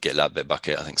 GitHub, GitLab,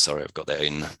 Bitbucket. I think Sorry I've got their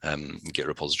own Git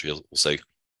repository also.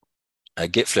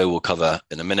 Gitflow we'll cover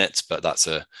in a minute, but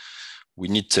we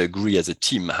need to agree as a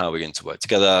team how we're going to work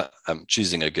together.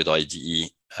 Choosing a good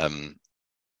IDE.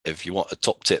 If you want a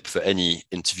top tip for any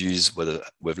interviews, whether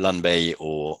with Landbay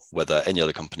or whether any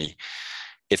other company,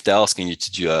 if they're asking you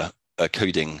to do a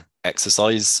coding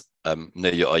exercise, know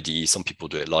your IDE. Some people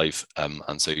do it live,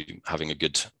 and so having a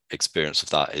good experience of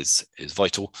that is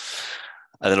vital.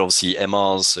 And then obviously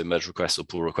MRs, so merge requests or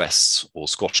pull requests, or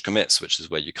squash commits, which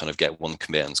is where you kind of get one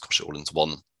commit and squash it all into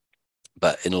one.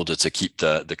 But in order to keep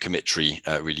the commit tree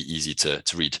really easy to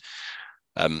read.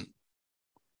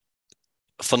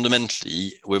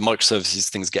 Fundamentally, with microservices,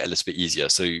 things get a little bit easier.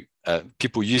 So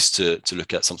people used to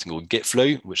look at something called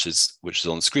Gitflow, which is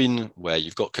on the screen, where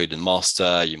you've got code in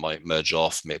master, you might merge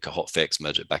off, make a hotfix,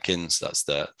 merge it back in. So that's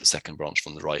the second branch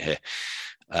from the right here.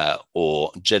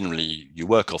 Or generally, you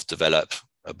work off develop,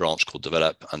 a branch called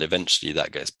develop, and eventually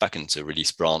that gets back into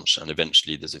release branch, and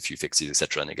eventually there's a few fixes,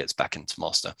 etc., and it gets back into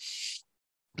master.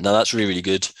 Now that's really, really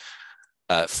good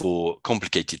for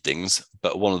complicated things,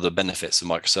 but one of the benefits of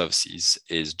microservices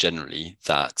is generally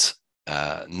that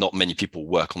not many people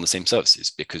work on the same services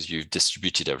because you've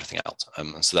distributed everything out,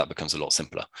 and so that becomes a lot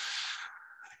simpler.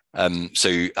 So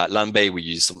at Landbay, we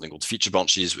use something called feature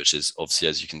branches, which is obviously,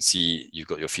 as you can see, you've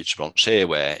got your feature branch here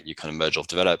where you kind of merge off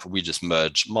develop. We just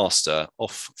merge master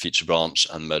off feature branch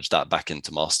and merge that back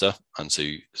into master. And so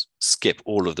you skip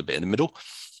all of the bit in the middle,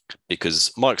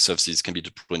 because microservices can be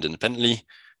deployed independently.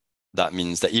 That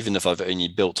means that even if I've only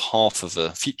built half of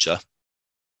a feature,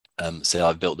 say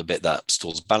I've built the bit that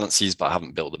stores balances, but I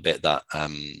haven't built the bit that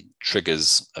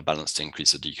triggers a balance to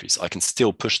increase or decrease, I can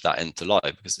still push that into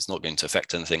live because it's not going to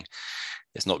affect anything.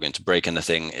 It's not going to break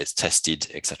anything. It's tested,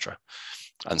 etc.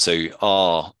 And so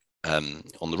on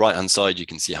the right-hand side, you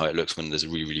can see how it looks when there's a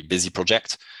really, really busy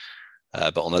project.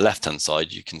 But on the left-hand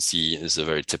side, you can see this is a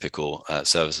very typical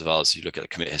service of ours. You look at the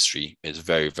commit history, it's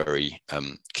very, very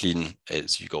clean.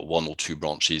 You've got 1 or 2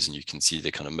 branches, and you can see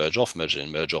they kind of merge off, merge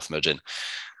in, merge off, merge in.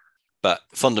 But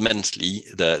fundamentally,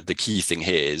 the key thing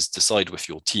here is decide with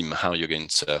your team how you're going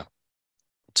to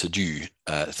do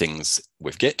things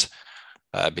with Git,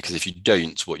 because if you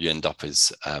don't, what you end up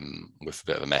is with a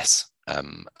bit of a mess.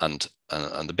 And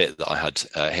the bit that I had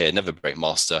here, never break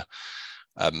master.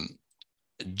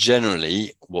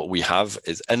 Generally, what we have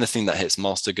is anything that hits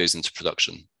master goes into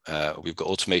production. We've got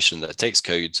automation that takes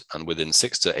code, and within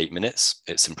 6 to 8 minutes,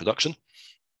 it's in production.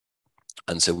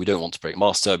 And so we don't want to break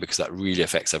master because that really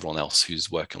affects everyone else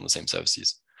who's working on the same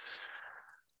services.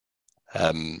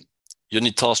 You'll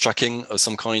need task tracking of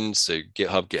some kind. So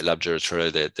GitHub, GitLab, Jira,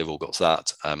 Trello, they've all got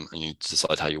that. And you need to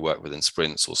decide how you work within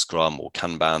sprints or Scrum or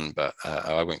Kanban, but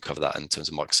I won't cover that in terms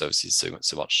of microservices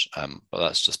so much. But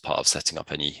that's just part of setting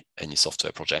up any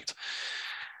software project.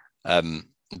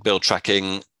 Build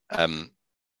tracking. And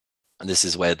this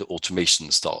is where the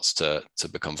automation starts to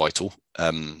become vital.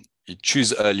 You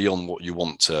choose early on what you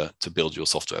want to build your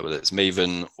software, whether it's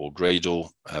Maven or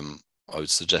Gradle. I would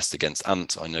suggest against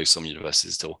Ant. I know some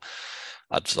universities still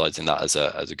advertising that as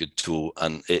a good tool,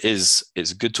 and it's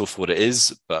a good tool for what it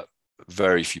is, but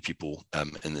very few people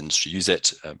in the industry use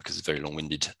it because it's very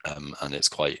long-winded and it's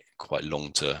quite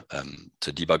long to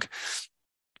debug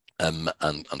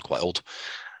and quite old.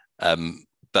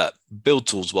 But build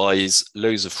tools wise,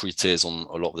 loads of free tiers on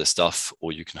a lot of this stuff,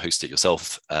 or you can host it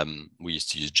yourself. We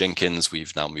used to use Jenkins.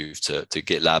 We've now moved to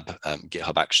GitLab.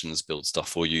 GitHub Actions build stuff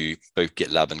for you. Both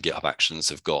GitLab and GitHub Actions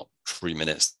have got 3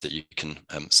 minutes that you can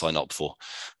sign up for,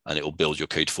 and it will build your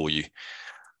code for you.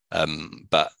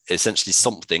 But essentially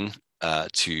something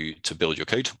to build your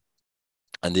code.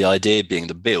 And the idea being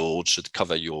the build should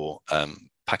cover your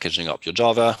packaging up your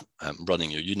Java,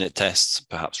 running your unit tests,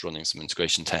 perhaps running some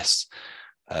integration tests,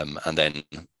 and then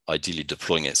ideally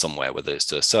deploying it somewhere, whether it's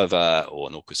to a server or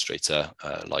an orchestrator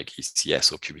like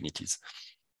ECS or Kubernetes.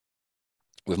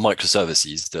 With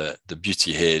microservices, the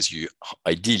beauty here is you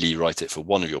ideally write it for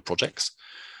one of your projects,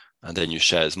 and then you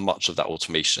share as much of that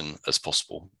automation as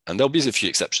possible. And there'll be a few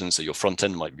exceptions. So your front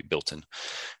end might be built in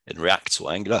React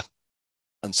or Angular,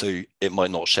 and so it might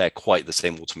not share quite the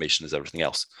same automation as everything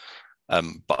else.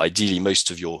 But ideally, most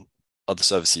of your other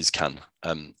services can.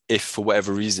 If for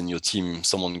whatever reason your team,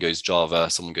 someone goes Java,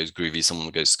 someone goes Groovy, someone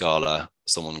goes Scala,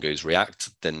 someone goes React,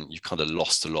 then you've kind of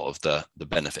lost a lot of the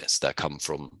benefits that come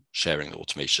from sharing the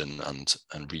automation and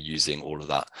reusing all of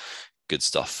that good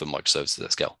stuff for microservices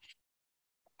at scale.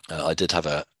 I did have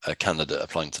a candidate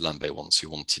applying to Landbay once who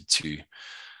wanted to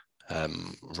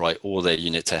write all their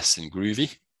unit tests in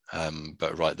Groovy,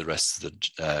 but write the rest of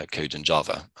the code in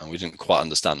Java. And we didn't quite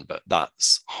understand, but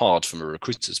that's hard from a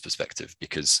recruiter's perspective,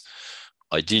 because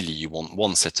ideally you want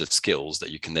one set of skills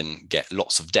that you can then get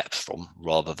lots of depth from,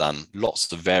 rather than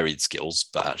lots of varied skills,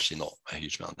 but actually not a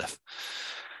huge amount of depth.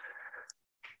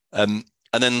 And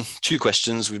then 2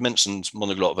 questions. We've mentioned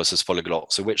monoglot versus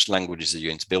polyglot. So which languages are you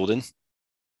going to build in?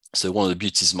 So one of the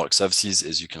beauties of microservices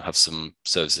is you can have some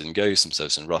services in Go, some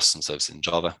services in Rust, some services in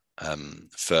Java.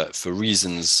 For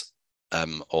reasons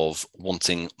of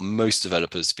wanting most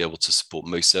developers to be able to support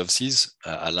most services,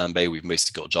 at Landbay we've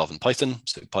mostly got Java and Python.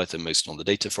 So Python mostly on the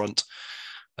data front,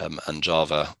 and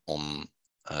Java on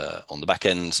the back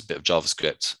end, a bit of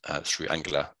JavaScript through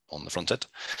Angular on the front end.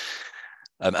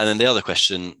 And then the other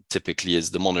question typically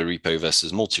is the monorepo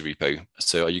versus multi-repo.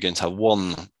 So are you going to have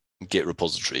one Git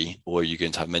repository, or are you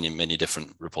going to have many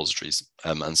different repositories?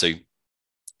 And so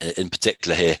in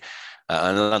particular here,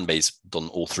 and Landbay's done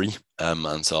all 3,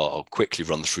 and so I'll quickly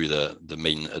run through the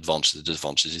main advantages and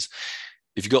disadvantages.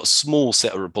 If you've got a small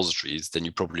set of repositories, then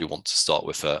you probably want to start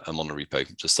with a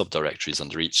monorepo, just subdirectories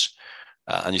under each,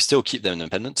 and you still keep them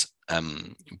independent.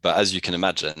 But as you can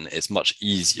imagine, it's much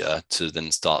easier to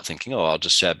then start thinking, oh, I'll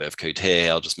just share a bit of code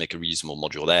here, I'll just make a reasonable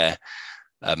module there,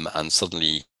 and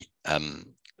suddenly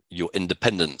your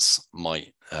independence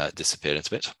might disappear a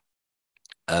little bit.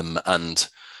 And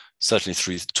certainly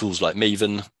through tools like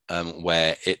Maven,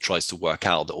 where it tries to work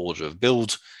out the order of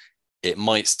build, it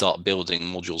might start building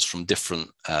modules from different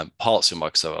parts of your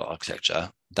microservice architecture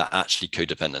that are actually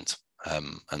codependent,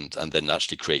 and then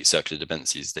actually create circular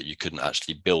dependencies that you couldn't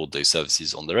actually build those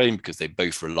services on their own, because they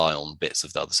both rely on bits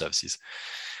of the other services.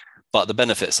 But the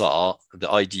benefits are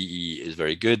the IDE is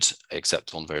very good,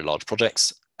 except on very large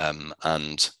projects,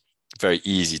 and very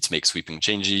easy to make sweeping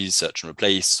changes, search and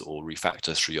replace, or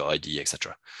refactor through your IDE,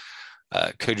 etc.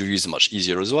 Code reviews are much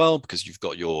easier as well, because you've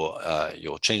got your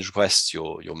change requests,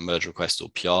 your merge request or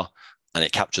PR, and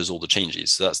it captures all the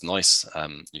changes. So that's nice.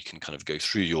 You can kind of go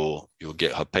through your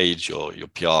GitHub page, your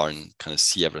PR, and kind of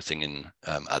see everything in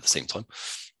at the same time.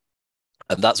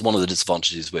 And that's one of the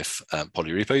disadvantages with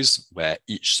polyrepos, where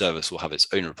each service will have its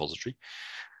own repository.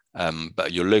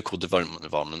 But your local development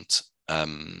environment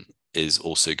is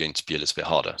also going to be a little bit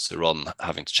harder. So rather than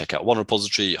having to check out one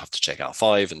repository, you have to check out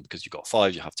 5. And because you've got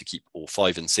 5, you have to keep all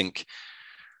 5 in sync.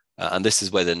 And this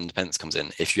is where the independence comes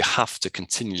in. If you have to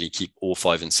continually keep all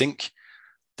 5 in sync,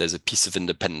 there's a piece of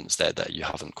independence there that you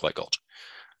haven't quite got.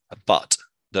 But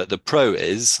the pro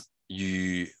is,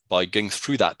 by going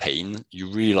through that pain,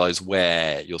 you realize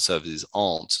where your services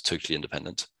aren't totally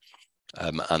independent,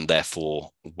 and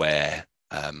therefore where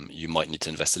you might need to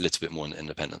invest a little bit more in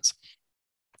independence.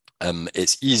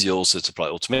 It's easier also to apply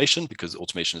automation, because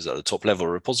automation is at the top level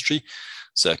of a repository.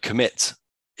 So a commit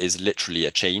is literally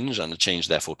a change, and a change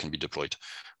therefore can be deployed,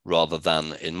 rather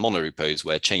than in monorepos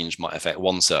where change might affect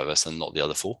one service and not the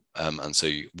other 4. And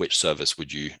so which service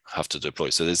would you have to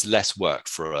deploy? So there's less work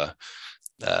for a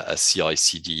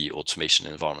CI/CD automation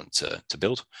environment to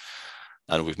build.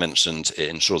 And we've mentioned it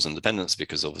ensures independence,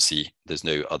 because obviously there's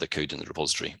no other code in the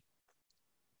repository.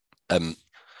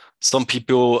 Some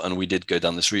people, and we did go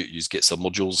down this route, use Git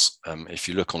submodules. If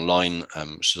you look online,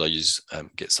 should I use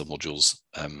Git submodules?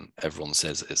 Everyone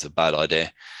says it's a bad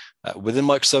idea. Within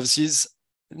microservices,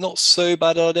 not so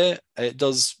bad idea. It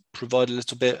does provide a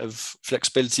little bit of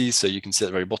flexibility. So you can see at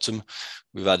the very bottom,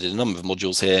 we've added a number of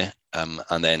modules here,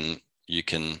 and then you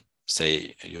can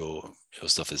say your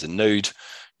stuff is in Node,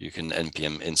 you can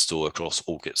npm install across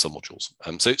all Git submodules.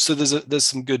 So there's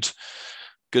some good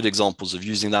examples of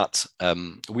using that.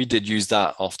 We did use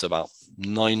that after about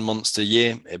 9 months to a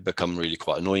year. It became really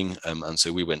quite annoying. And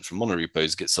so we went from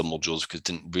monorepos, Git submodules, because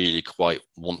didn't really quite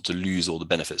want to lose all the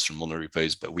benefits from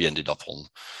monorepos, but we ended up on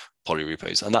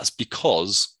polyrepos. And that's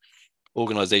because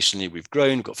organizationally we've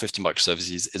grown, we've got 50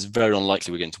 microservices. It's very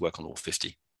unlikely we're going to work on all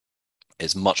 50.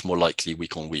 It's much more likely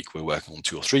week on week we're working on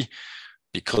 2 or 3,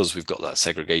 because we've got that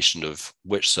segregation of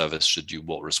which service should do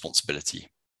what responsibility.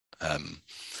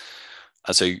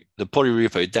 And so the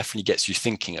polyrepo definitely gets you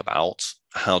thinking about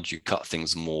how do you cut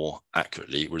things more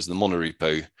accurately, whereas the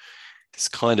monorepo is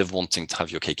kind of wanting to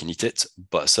have your cake and eat it,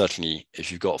 but certainly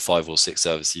if you've got 5 or 6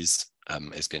 services,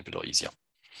 it's going to be a lot easier.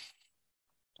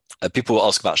 People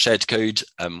ask about shared code.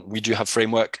 We do have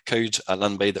framework code at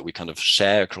Landbay that we kind of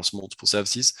share across multiple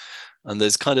services, and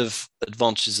there's kind of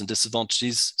advantages and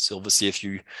disadvantages. So obviously if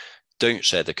you don't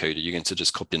share the code, you're going to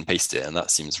just copy and paste it, and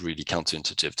that seems really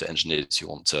counterintuitive to engineers who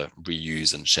want to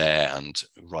reuse and share and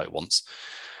write once.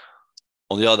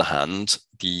 On the other hand,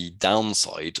 the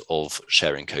downside of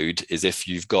sharing code is if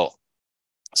you've got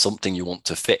something you want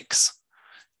to fix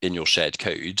in your shared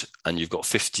code and you've got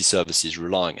 50 services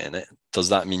relying on it, does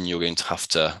that mean you're going to have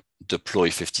to deploy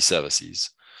 50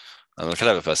 services? And a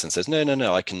clever person says,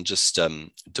 no, I can just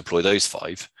deploy those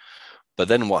 5. But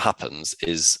then what happens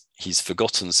is he's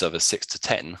forgotten service 6 to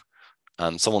 10,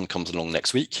 and someone comes along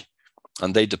next week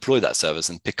and they deploy that service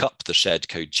and pick up the shared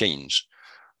code change.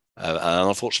 And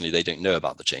unfortunately, they don't know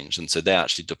about the change. And so they're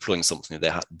actually deploying something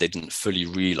that they didn't fully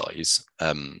realize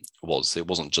it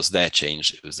wasn't just their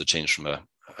change, it was the change from a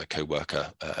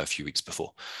co-worker a few weeks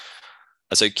before.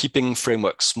 And so keeping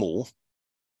frameworks small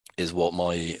is what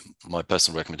my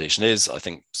personal recommendation is. I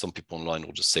think some people online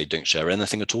will just say don't share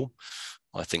anything at all.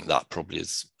 I think that probably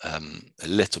is a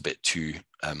little bit too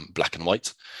black and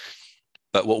white.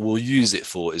 But what we'll use it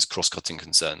for is cross-cutting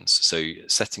concerns. So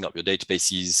setting up your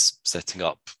databases, setting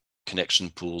up connection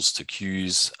pools to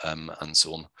queues, and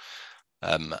so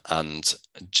on. And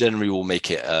generally we'll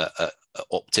make it a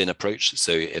opt-in approach.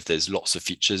 So if there's lots of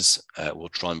features, we'll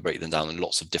try and break them down in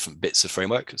lots of different bits of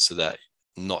framework so that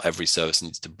not every service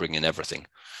needs to bring in everything.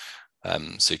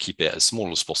 So keep it as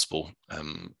small as possible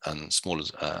and as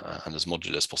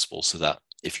modular as possible, so that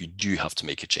if you do have to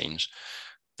make a change,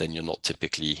 then you're not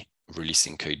typically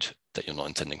releasing code that you're not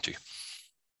intending to.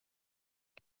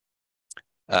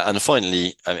 And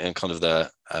finally, and kind of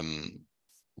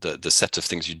the set of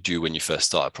things you do when you first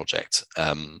start a project.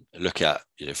 Look at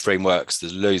frameworks.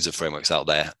 There's loads of frameworks out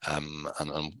there, and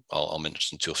I'll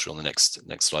mention 2 or 3 on the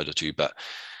next slide or 2. But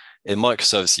in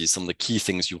microservices, some of the key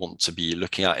things you want to be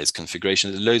looking at is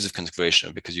configuration. There's loads of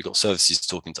configuration because you've got services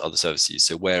talking to other services.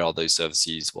 So where are those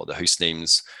services? What are the host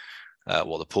names? What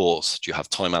are the ports? Do you have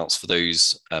timeouts for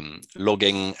those?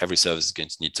 Logging, every service is going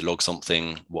to need to log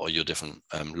something. What are your different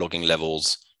logging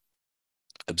levels?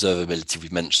 Observability,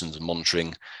 we've mentioned, and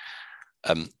monitoring.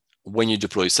 When you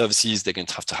deploy services, they're going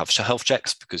to have health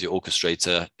checks because your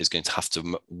orchestrator is going to have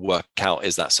to work out,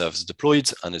 is that service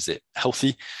deployed and is it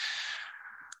healthy?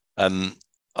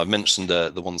 I've mentioned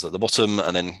the ones at the bottom,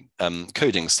 and then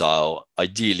coding style.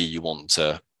 Ideally, you want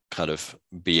to kind of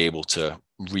be able to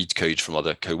read code from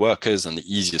other co-workers, and the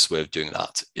easiest way of doing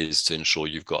that is to ensure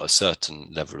you've got a certain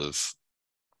level of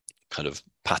kind of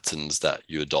patterns that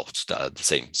you adopt that are the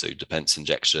same. So dependency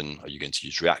injection, are you going to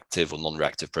use reactive or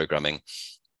non-reactive programming?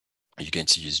 Are you going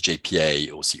to use JPA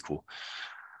or SQL?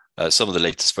 Some of the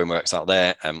latest frameworks out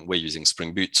there, we're using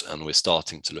Spring Boot, and we're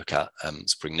starting to look at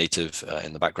Spring Native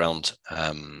in the background.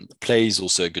 Play is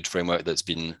also a good framework that's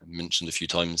been mentioned a few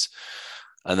times.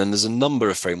 And then there's a number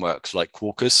of frameworks like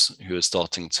Quarkus who are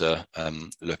starting to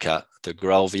look at the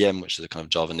Burrell VM, which is a kind of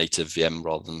Java native VM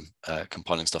rather than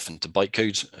compiling stuff into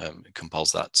bytecode. It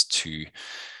compiles that to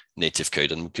native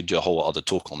code, and we could do a whole other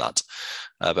talk on that.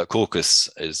 But Quarkus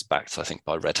is backed, I think,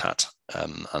 by Red Hat,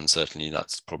 and certainly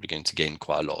that's probably going to gain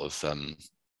quite a lot of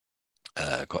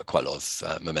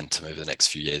momentum over the next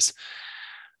few years.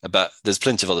 But there's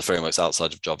plenty of other frameworks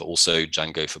outside of Java, also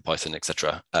Django for Python,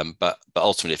 etc. But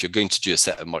ultimately, if you're going to do a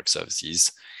set of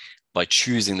microservices, by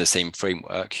choosing the same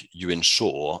framework, you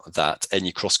ensure that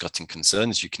any cross-cutting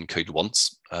concerns you can code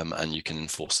once, and you can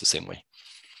enforce the same way.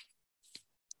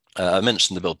 I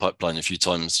mentioned the build pipeline a few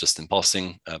times just in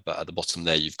passing, but at the bottom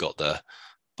there, you've got the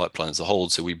pipeline as a whole.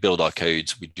 So we build our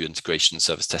code, we do integration,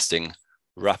 service testing,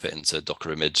 wrap it into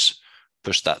Docker image,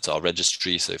 push that to our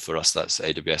registry. So for us, that's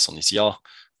AWS on ECR,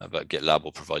 but GitLab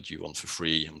will provide you one for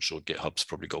free. I'm sure GitHub's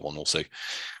probably got one also.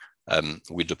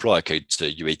 We deploy our code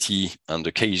to UAT, and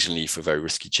occasionally for very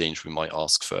risky change, we might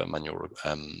ask for manual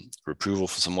approval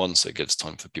for someone, so it gives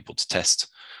time for people to test,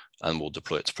 and we'll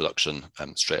deploy it to production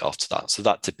straight after that. So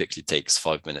that typically takes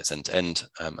 5 minutes end to end,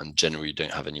 and generally you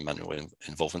don't have any manual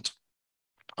involvement.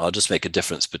 I'll just make a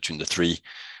difference between the three.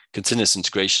 Continuous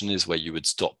integration is where you would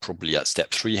stop probably at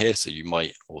step 3 here. So you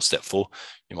might, or step 4,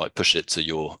 you might push it to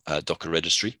your Docker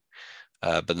registry,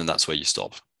 but then that's where you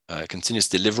stop. Continuous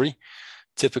delivery,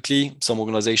 typically some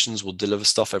organizations will deliver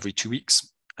stuff every 2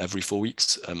 weeks, every 4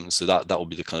 weeks. So that will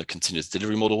be the kind of continuous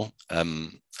delivery model.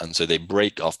 And so they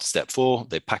break after step 4,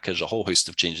 they package a whole host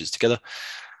of changes together.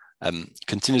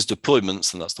 Continuous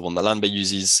deployments, and that's the one that Landbay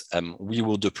uses, we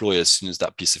will deploy as soon as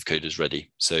that piece of code is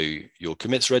ready. So your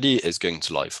commit's ready, is going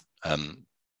to live. I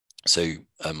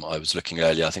was looking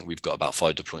earlier, I think we've got about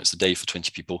 5 deployments a day for 20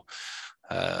 people,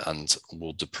 and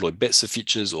we'll deploy bits of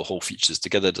features or whole features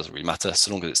together, doesn't really matter,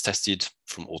 so long as it's tested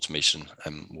from automation,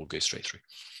 we'll go straight through.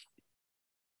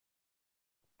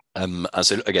 And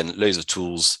so again, loads of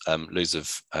tools, loads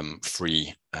of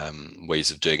free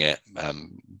ways of doing it.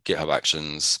 GitHub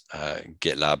Actions,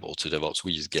 GitLab, AutoDevOps.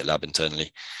 We use GitLab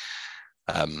internally.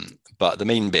 But the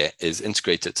main bit is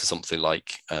integrate it to something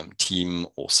like Team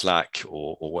or Slack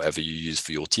or whatever you use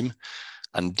for your team,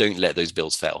 and don't let those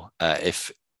builds fail.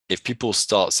 If people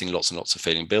start seeing lots and lots of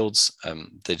failing builds,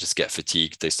 they just get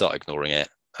fatigued, they start ignoring it,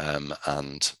 and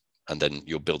then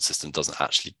your build system doesn't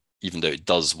actually, even though it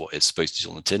does what it's supposed to do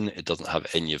on the tin, it doesn't have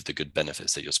any of the good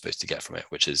benefits that you're supposed to get from it,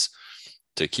 which is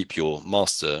to keep your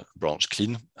master branch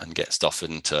clean and get stuff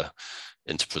into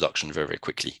production very, very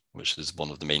quickly, which is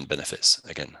one of the main benefits,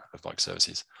 again, of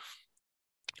microservices.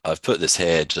 I've put this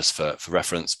here just for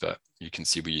reference, but you can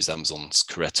see we use Amazon's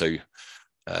Corretto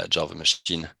Java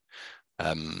machine,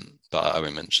 but I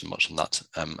won't mention much on that.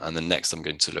 And then next, I'm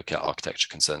going to look at architecture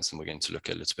concerns, and we're going to look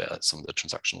a little bit at some of the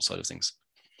transactional side of things.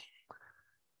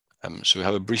 Should we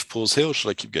have a brief pause here, or should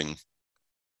I keep going?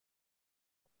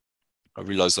 I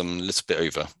realise I'm a little bit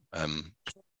over. I'm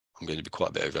going to be quite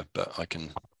a bit over, but I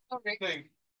can.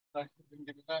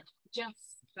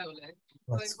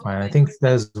 That's fine. I think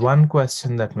there's one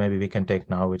question that maybe we can take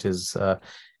now, which is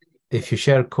if you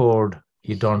share code,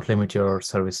 you don't limit your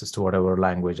services to whatever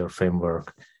language or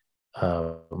framework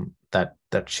that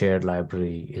shared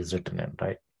library is written in,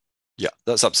 right? Yeah,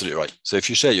 that's absolutely right. So if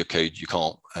you share your code, you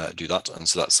can't do that. And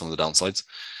so that's some of the downsides.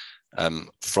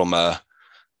 From a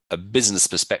business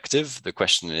perspective, the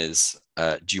question is,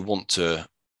 do you want to,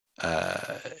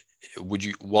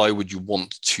 why would you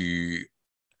want to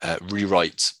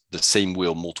rewrite the same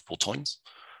wheel multiple times,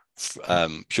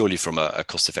 purely from a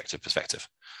cost-effective perspective?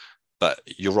 But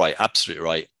you're right, absolutely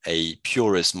right. A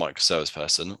purist microservice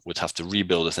person would have to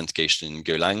rebuild authentication in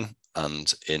Golang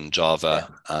and in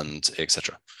Java and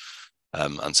etc.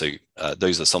 And so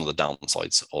those are some of the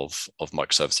downsides of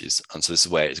microservices. And so this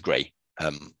is where it's grey.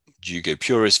 Do you go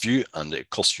purist view and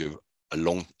it costs you a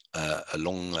lot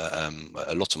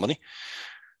of money?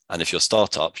 And if you're a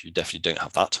startup, you definitely don't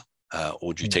have that.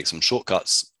 Or do you take some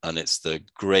shortcuts? And it's the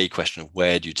grey question of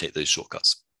where do you take those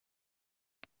shortcuts?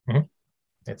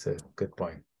 It's a good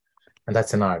point. And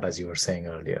that's an art, as you were saying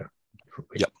earlier,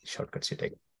 which shortcuts you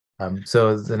take.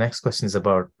 So the next question is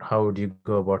about how do you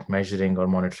go about measuring or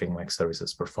monitoring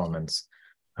microservices performance,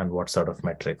 and what sort of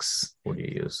metrics would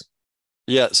you use?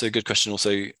 Yeah, so good question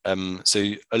also.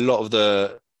 So a lot of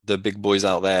the big boys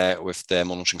out there with their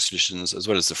monitoring solutions, as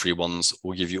well as the free ones,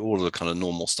 will give you all of the kind of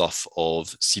normal stuff of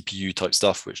CPU type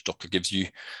stuff, which Docker gives you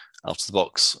out of the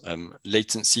box.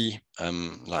 Latency,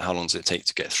 like how long does it take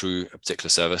to get through a particular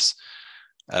service?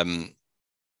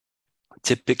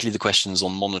 Typically, the questions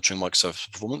on monitoring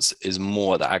microservice performance is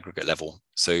more at the aggregate level.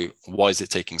 So why is it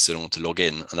taking so long to log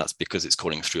in? And that's because it's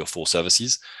calling 3 or 4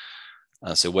 services.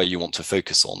 So where you want to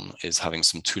focus on is having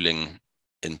some tooling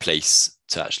in place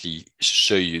to actually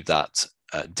show you that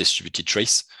distributed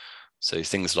trace. So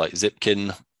things like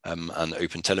Zipkin and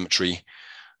OpenTelemetry,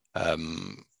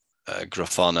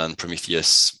 Grafana and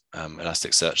Prometheus,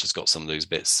 Elasticsearch has got some of those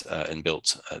bits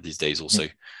inbuilt these days also.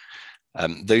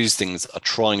 Those things are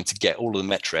trying to get all of the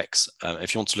metrics.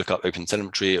 If you want to look up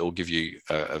OpenTelemetry, it will give you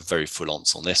a very full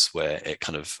answer on this, where it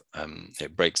kind of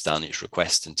it breaks down each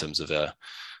request in terms of a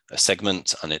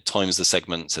segment, and it times the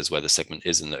segment, says where the segment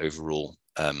is in the overall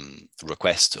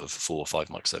request of 4 or 5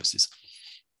 microservices.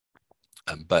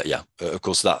 But yeah, of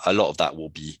course, that a lot of that will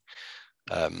be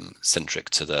centric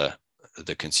to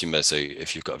the consumer. So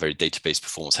if you've got a very database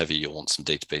performance heavy, you'll want some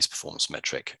database performance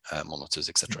metric monitors,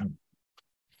 etc.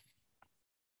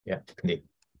 Yeah, indeed.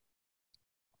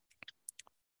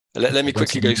 Let me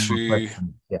quickly go through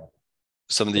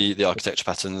some of the architecture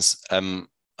patterns.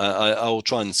 I'll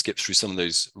try and skip through some of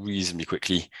those reasonably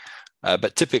quickly.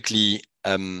 But typically,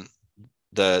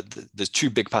 there's two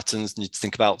big patterns you need to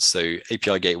think about. So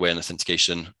API gateway and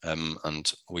authentication,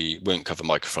 and we won't cover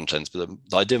micro front ends, but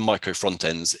the idea of micro front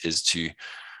ends is to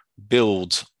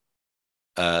build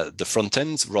the front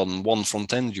ends. Rather than one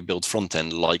front end, you build front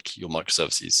end like your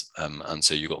microservices. And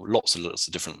so you've got lots and lots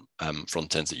of different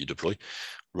front ends that you deploy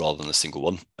rather than a single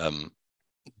one.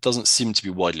 Doesn't seem to be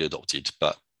widely adopted,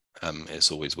 but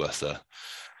it's always worth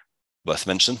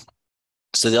mention.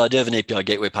 So the idea of an API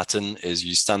gateway pattern is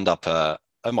you stand up a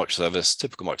microservice,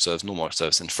 typical microservice, normal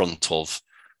microservice in front of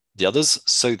the others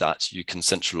so that you can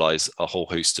centralize a whole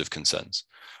host of concerns.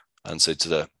 And so to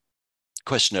the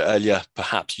question earlier,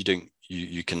 perhaps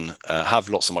you can have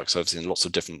lots of microservices in lots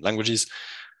of different languages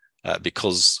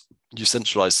because you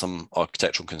centralize some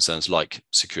architectural concerns like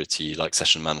security, like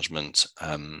session management,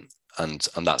 and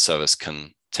that service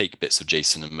can take bits of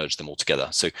JSON and merge them all together.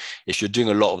 So if you're doing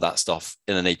a lot of that stuff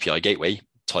in an API gateway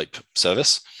type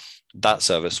service, that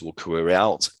service will query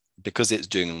out because it's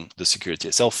doing the security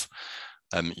itself.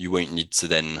 You won't need to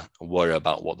then worry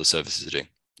about what the services are doing.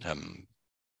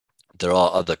 There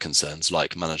are other concerns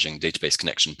like managing database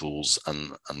connection pools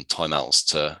and timeouts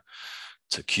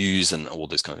to queues and all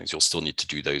those kind of things. You'll still need to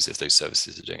do those if those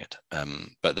services are doing it.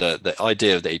 But the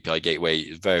idea of the API gateway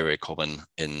is very, very common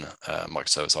in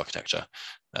microservice architecture,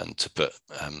 and to put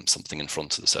something in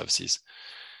front of the services.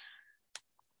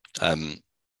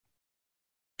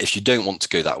 If you don't want to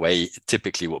go that way,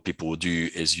 typically what people will do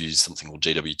is use something called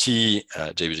JWT,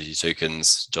 JWT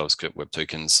tokens, JavaScript web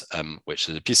tokens, which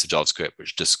is a piece of JavaScript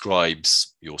which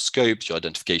describes your scopes, your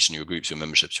identification, your groups, your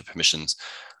memberships, your permissions,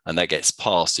 and that gets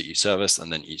passed to each service,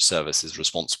 and then each service is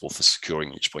responsible for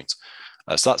securing each point.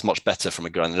 So that's much better from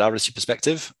a granularity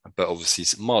perspective, but obviously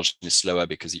it's marginally slower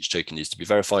because each token needs to be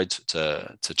verified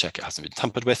to check it hasn't been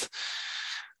tampered with,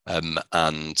 and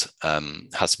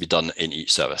has to be done in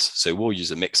each service. So we'll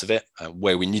use a mix of it.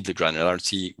 Where we need the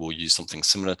granularity, we'll use something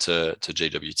similar to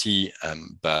JWT,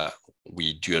 but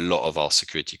we do a lot of our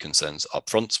security concerns up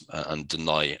front and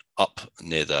deny up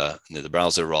near the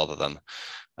browser rather than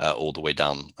all the way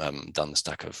down the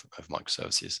stack of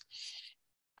microservices.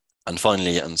 And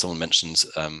finally, and someone mentions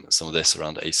some of this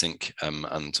around async,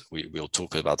 and we'll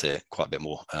talk about it quite a bit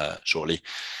more shortly.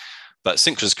 But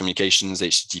synchronous communications,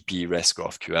 HTTP, REST,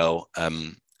 GraphQL,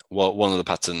 one of the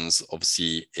patterns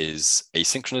obviously is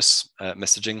asynchronous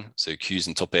messaging. So queues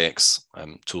and topics,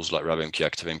 tools like RabbitMQ,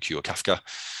 ActiveMQ, or Kafka.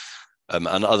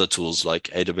 And other tools like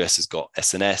AWS has got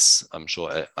SNS.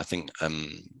 I think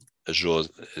Azure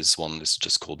is one that's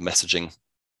just called messaging.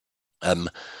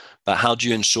 But how do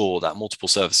you ensure that multiple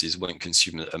services won't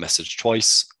consume a message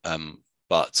twice,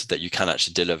 but that you can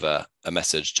actually deliver a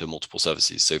message to multiple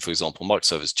services? So for example,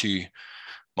 microservice 2,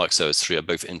 microservice 3 are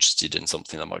both interested in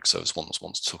something that microservice 1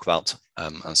 wants to talk about.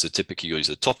 And so typically you use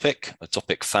a topic. A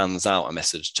topic fans out a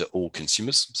message to all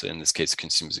consumers. So in this case, the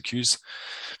consumers are queues.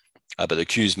 But the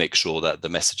queues make sure that the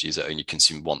messages are only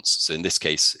consumed once. So in this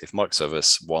case, if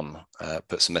microservice 1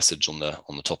 puts a message on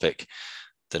the topic,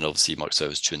 then obviously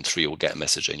microservice 2 and 3 will get a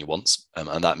message only once.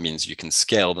 And that means you can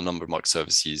scale the number of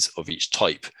microservices of each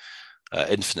type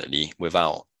infinitely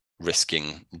without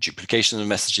risking duplication of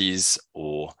messages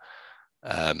or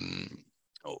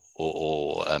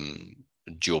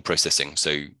dual processing.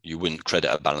 So you wouldn't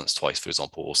credit a balance twice, for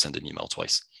example, or send an email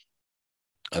twice.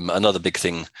 Another big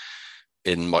thing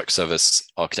in microservice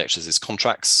architectures is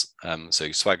contracts.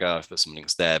 So Swagger, I've put some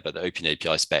links there, but the Open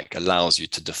API spec allows you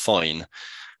to define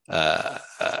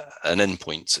an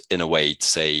endpoint in a way to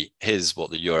say, here's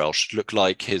what the URL should look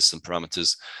like, here's some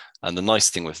parameters. And the nice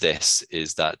thing with this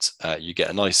is that you get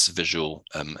a nice visual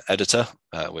editor,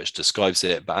 which describes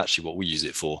it, but actually what we use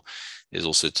it for is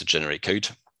also to generate code.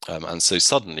 And so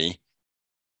suddenly,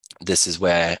 this is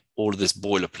where all of this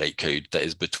boilerplate code that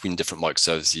is between different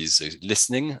microservices, so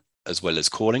listening as well as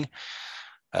calling,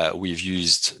 we've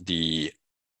used the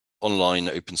online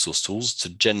open source tools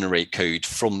to generate code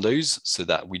from those so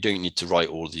that we don't need to write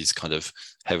all these kind of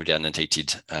heavily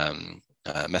annotated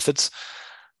methods.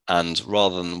 And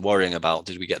rather than worrying about,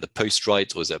 did we get the post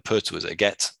right, or is it a put, or is it a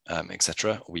get,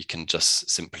 etc., we can just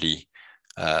simply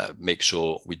make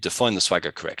sure we define the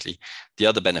Swagger correctly. The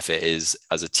other benefit is,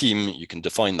 as a team, you can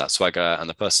define that Swagger, and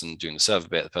the person doing the server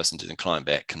bit, the person doing the client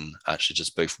bit can actually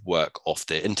just both work off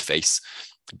the interface.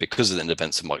 Because of the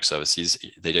independence of microservices,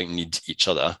 they don't need each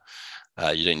other.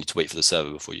 You don't need to wait for the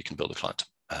server before you can build a client.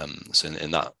 So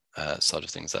in that side of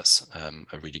things, that's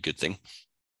a really good thing.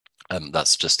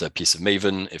 That's just a piece of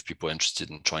Maven. If people are interested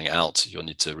in trying it out, you'll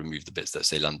need to remove the bits that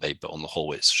say Landbay, but on the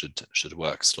whole, it should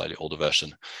work. Slightly older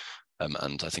version,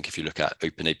 And I think if you look at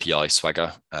OpenAPI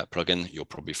Swagger plugin, you'll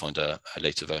probably find a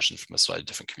later version from a slightly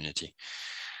different community.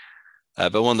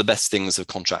 But one of the best things of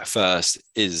contract first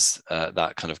is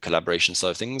that kind of collaboration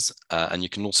side of things. And you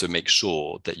can also make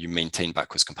sure that you maintain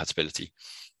backwards compatibility.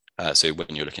 So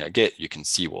when you're looking at Git, you can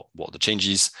see what the change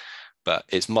is, but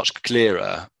it's much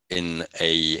clearer in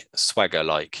a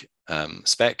Swagger-like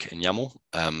spec in YAML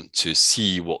to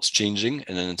see what's changing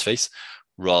in an interface,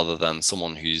 rather than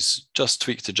someone who's just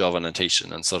tweaked a Java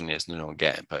annotation and suddenly it's no longer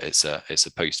Git, but it's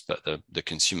a post, but the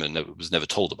consumer was never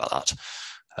told about that.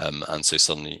 And so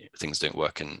suddenly things don't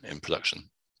work in production.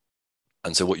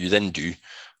 And so what you then do,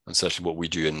 and certainly what we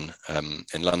do in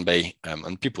Landbay,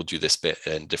 and people do this bit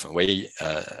in a different way,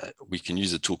 we can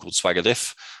use a tool called Swagger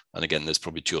Diff. And again, there's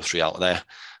probably 2 or 3 out there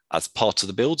as part of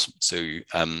the build. So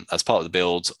as part of the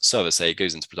build, service A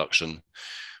goes into production.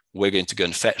 We're going to go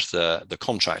and fetch the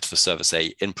contract for service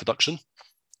A in production.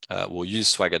 We'll use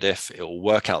Swagger Diff. It will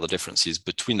work out the differences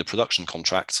between the production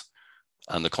contract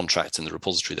and the contract in the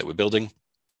repository that we're building.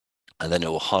 And then it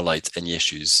will highlight any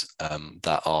issues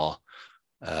that are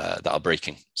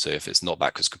breaking. So if it's not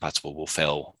backwards compatible, we'll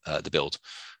fail the build.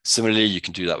 Similarly, you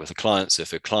can do that with a client. So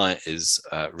if a client is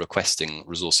requesting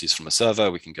resources from a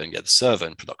server, we can go and get the server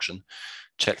in production,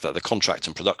 check that the contract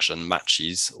in production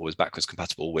matches or is backwards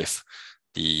compatible with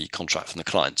the contract from the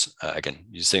client. Again,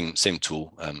 use same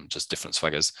tool, just different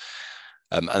swaggers.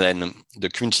 And then the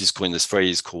community's coined this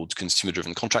phrase called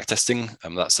consumer-driven contract testing.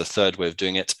 That's the third way of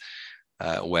doing it,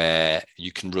 where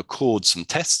you can record some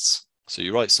tests. So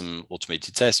you write some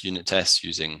automated tests, unit tests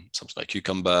using something like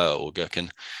Cucumber or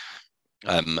Gherkin,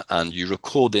 and you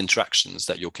record the interactions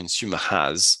that your consumer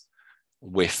has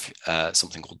with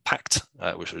something called Pact,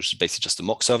 which is basically just a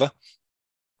mock server.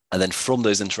 And then from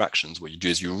those interactions, what you do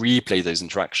is you replay those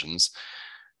interactions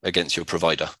against your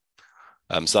provider.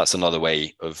 So that's another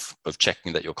way of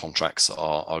checking that your contracts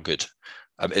are good.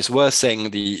 It's worth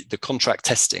saying the contract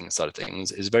testing side of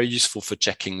things is very useful for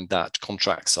checking that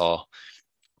contracts are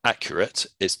accurate.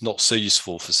 It's not so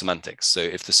useful for semantics. So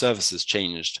if the service has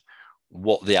changed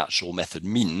what the actual method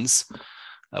means,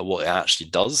 what it actually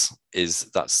does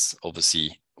that's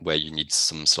obviously where you need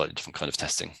some slightly different kind of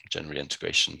testing, generally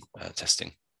integration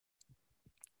testing.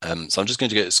 So I'm just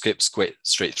going to skip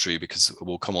straight through because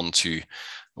we'll come on to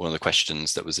one of the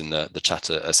questions that was in the chat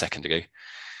a second ago.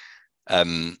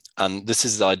 And this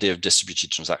is the idea of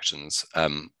distributed transactions,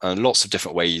 and lots of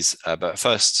different ways. But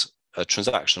first, a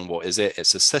transaction, what is it?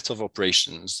 It's a set of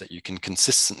operations that you can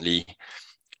consistently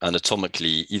and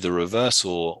atomically either reverse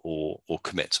or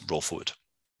commit, roll forward.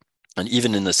 And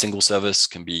even in a single service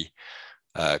can be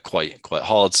quite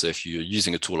hard. So if you're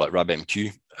using a tool like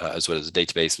RabbitMQ, as well as a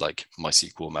database like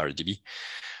MySQL or MariaDB,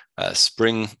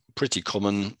 Spring, pretty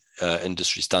common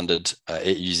industry standard.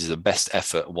 It uses a best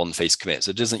effort one-phase commit.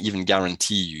 So it doesn't even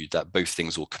guarantee you that both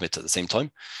things will commit at the same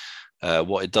time.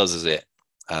 What it does is it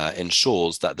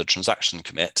ensures that the transaction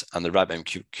commit and the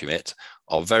RabbitMQ commit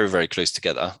are very, very close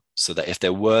together, so that if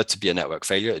there were to be a network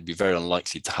failure, it'd be very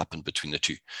unlikely to happen between the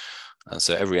two. And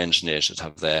so every engineer should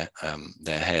have their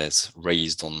hairs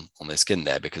raised on their skin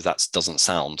there, because that doesn't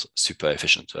sound super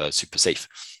efficient, super safe.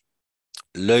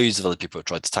 Loads of other people have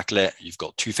tried to tackle it. You've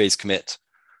got 2-phase commit,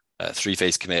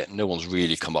 3-phase commit. No one's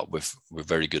really come up with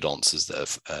very good answers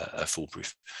that are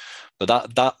foolproof.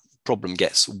 But that problem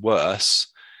gets worse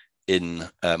in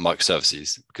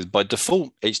microservices, because by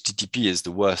default, HTTP is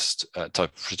the worst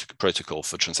type of protocol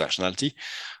for transactionality.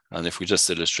 And if we just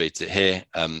illustrate it here,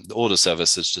 the order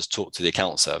service has just talked to the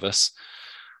account service.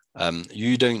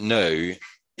 You don't know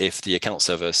if the account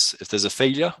service, if there's a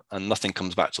failure and nothing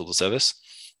comes back to the service,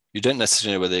 you don't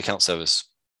necessarily know whether the account service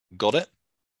got it.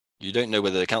 You don't know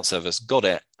whether the account service got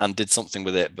it and did something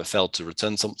with it but failed to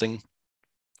return something.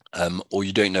 Or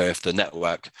you don't know if the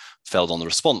network failed on the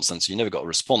response, and so you never got a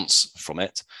response from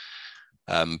it.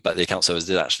 But the account service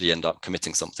did actually end up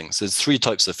committing something. So there's 3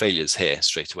 types of failures here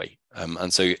straight away.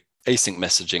 And so async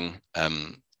messaging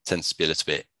tends to be a little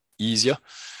bit easier,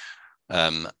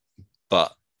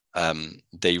 but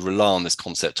they rely on this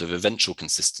concept of eventual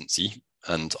consistency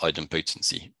and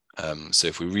idempotency. So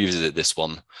if we revisit this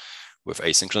one with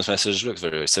asynchronous message, it looks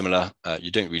very, very similar.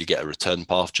 You don't really get a return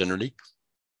path generally.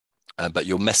 But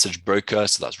your message broker,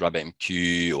 so that's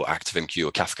RabbitMQ or ActiveMQ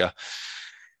or Kafka,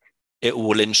 it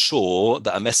will ensure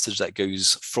that a message that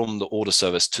goes from the order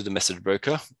service to the message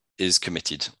broker is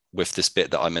committed with this bit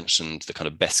that I mentioned, the kind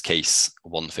of best case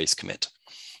one-phase commit.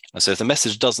 And so if the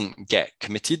message doesn't get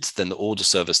committed, then the order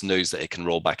service knows that it can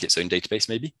roll back its own database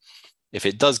maybe. If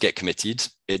it does get committed,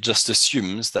 it just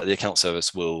assumes that the account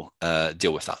service will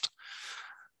deal with that.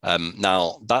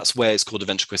 Now, that's where it's called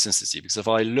eventual consistency, because if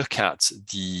I look at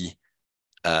the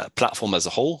platform as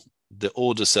a whole, the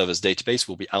order service database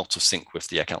will be out of sync with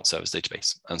the account service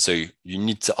database. And so you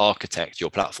need to architect your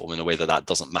platform in a way that that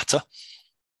doesn't matter.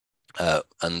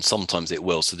 And sometimes it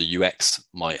will. So the UX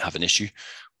might have an issue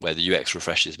where the UX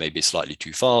refreshes may be slightly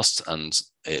too fast and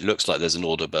it looks like there's an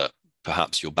order, but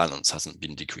perhaps your balance hasn't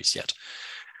been decreased yet.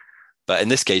 But in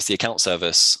this case, the account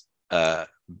service,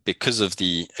 because of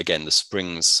the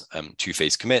Spring's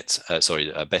two-phase commit,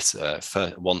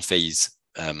 one phase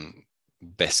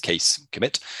best case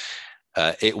commit,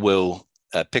 it will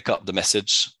pick up the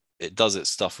message. It does its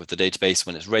stuff with the database.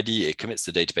 When it's ready, it commits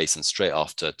the database, and straight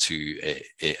after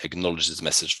it acknowledges the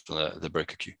message from the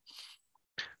broker queue.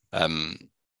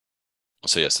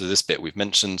 So this bit we've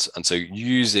mentioned. And so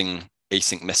using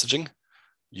async messaging,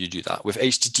 you do that. With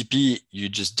HTTP, you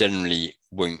just generally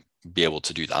won't be able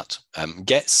to do that.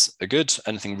 Gets are good.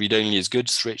 Anything read-only is good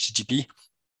through HTTP.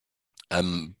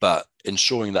 But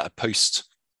ensuring that a post,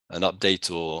 an update,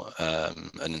 or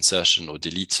an insertion or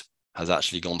delete has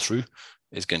actually gone through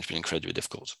is going to be incredibly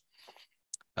difficult.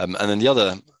 And then the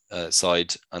other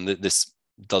side, and this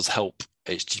does help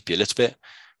HTTP a little bit,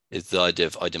 is the idea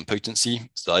of idempotency.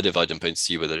 So the idea of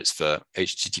idempotency, whether it's for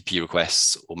HTTP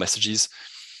requests or messages,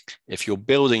 if you're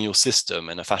building your system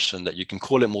in a fashion that you can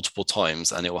call it multiple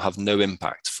times and it will have no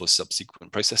impact for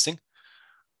subsequent processing,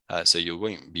 so you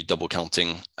won't be double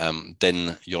counting,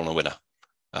 then you're on a winner.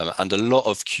 And a lot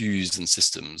of queues and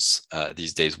systems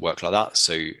these days work like that.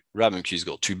 So Rabbit queue's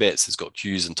got 2 bits. It's got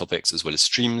queues and topics as well as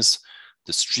streams.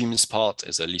 The streams part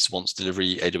is at least once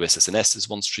delivery. AWS SNS is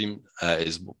one stream,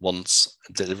 is once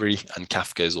delivery, and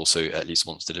Kafka is also at least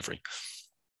once delivery.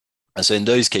 And so in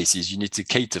those cases, you need to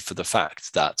cater for the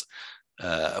fact that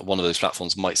one of those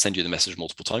platforms might send you the message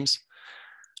multiple times.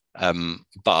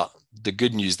 But the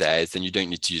good news there is then you don't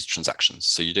need to use transactions.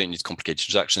 So you don't need complicated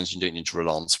transactions. You don't need to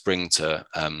rely on Spring to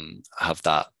have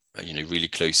that really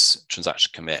close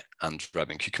transaction commit and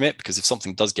RabbitMQ commit, because if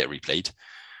something does get replayed,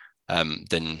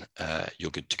 then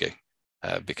you're good to go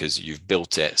because you've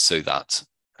built it so that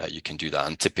you can do that.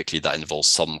 And typically that involves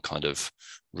some kind of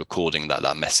recording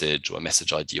that message or a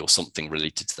message ID or something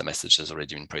related to the message that's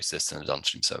already been processed in a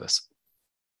downstream service.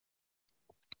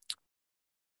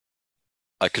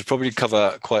 I could probably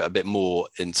cover quite a bit more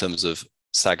in terms of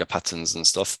Saga patterns and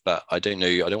stuff, but I don't know.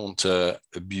 I don't want to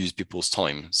abuse people's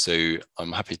time. So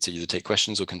I'm happy to either take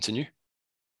questions or continue.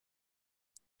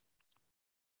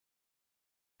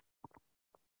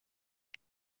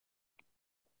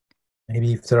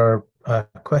 Maybe if there are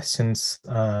questions,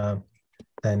 then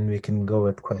we can go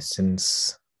with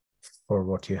questions for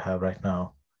what you have right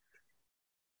now.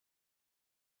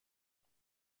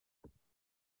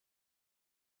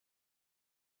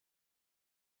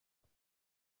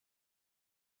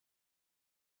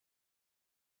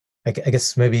 I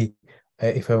guess maybe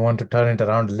if I want to turn it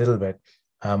around a little bit,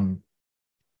 Landbay,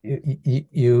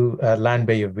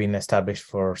 you've been established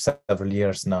for several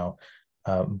years now.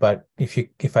 But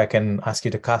if I can ask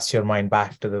you to cast your mind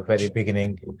back to the very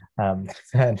beginning, and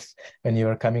when you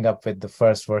were coming up with the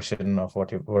first version of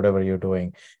whatever you're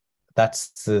doing,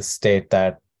 that's the state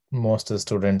that most of the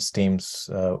students' teams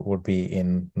would be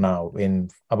in now. In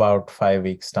about 5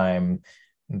 weeks' time,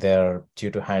 they're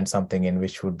due to hand something in,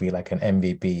 which would be like an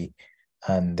MVP,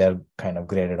 and they're kind of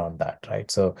graded on that, right?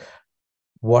 So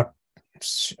what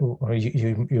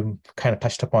you kind of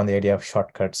touched upon the idea of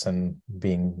shortcuts and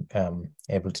being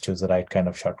able to choose the right kind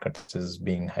of shortcuts is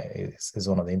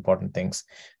one of the important things.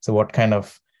 So what kind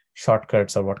of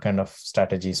shortcuts or what kind of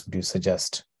strategies would you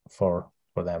suggest for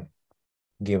them,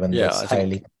 given this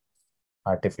highly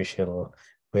artificial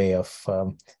way of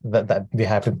that we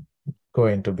have to go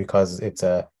into, because it's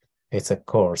a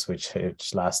course which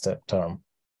lasts a term?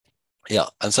 Yeah,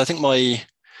 and so I think my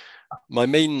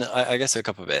main, I guess, a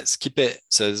couple of bits. Keep it,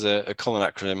 so there's a common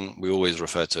acronym, we always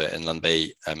refer to it in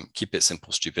Landbay, keep it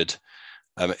simple, stupid.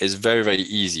 It's very, very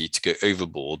easy to go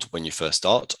overboard when you first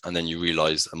start, and then you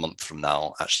realize a month from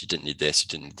now, actually, you didn't need this, you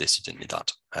didn't need this, you didn't need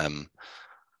that.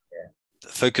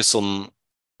 Focus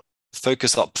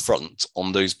up front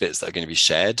on those bits that are going to be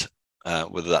shared,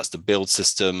 whether that's the build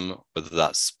system, whether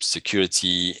that's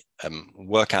security.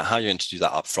 Work out how you're going to do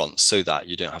that up front so that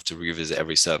you don't have to revisit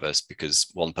every service because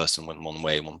one person went one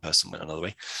way, one person went another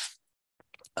way.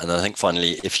 And then I think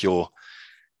finally, if you're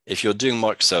doing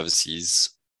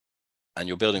microservices and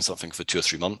you're building something for 2 or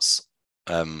 3 months,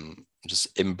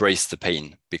 just embrace the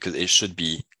pain, because it should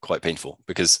be quite painful,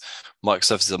 because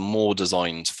microservices are more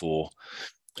designed for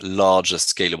larger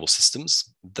scalable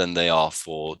systems than they are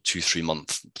for 2-3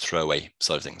 month throwaway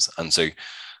side of things. And so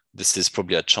this is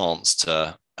probably a chance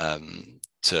to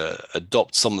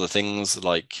adopt some of the things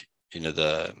like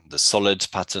the solid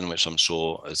pattern, which I'm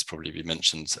sure has probably been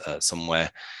mentioned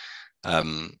somewhere.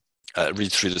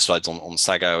 Read through the slides on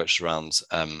Saga, which is around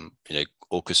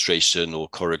orchestration or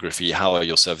choreography. How are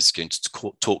your services going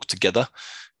to talk together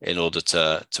in order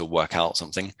to work out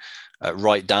something?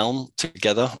 Write down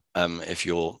together. If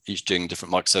you're each doing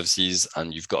different microservices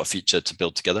and you've got a feature to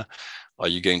build together, are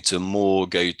you going to more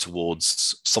go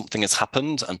towards something has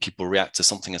happened and people react to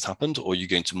something has happened, or are you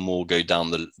going to more go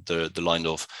down the line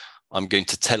of, I'm going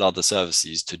to tell other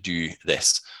services to do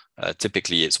this?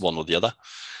 Typically, it's one or the other.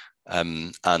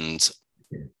 And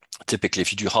typically,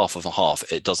 if you do half of a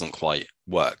half, it doesn't quite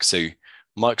work. So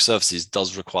microservices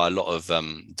does require a lot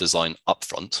of design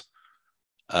upfront,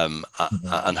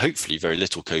 and hopefully very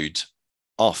little code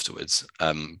afterwards.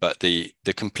 But the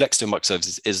complexity of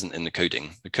microservices isn't in the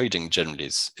coding. The coding generally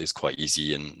is quite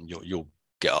easy, and you'll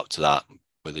get up to that,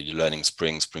 whether you're learning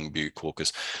Spring Boot,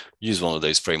 Quarkus. Use one of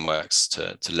those frameworks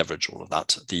to leverage all of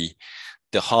that. The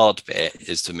hard bit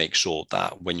is to make sure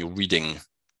that when you're reading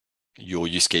your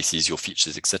use cases, your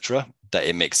features, etc., that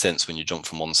it makes sense when you jump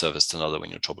from one service to another when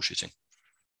you're troubleshooting.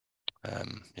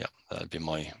 Yeah, that'd be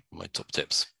my top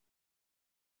tips.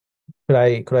 Could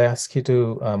I ask you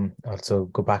to also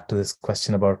go back to this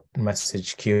question about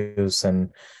message queues and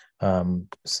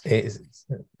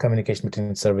communication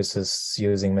between services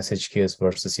using message queues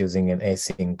versus using an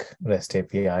async REST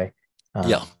API?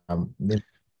 Yeah. One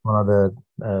of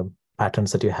the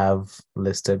patterns that you have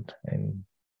listed in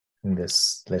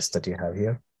this list that you have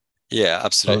here? Yeah,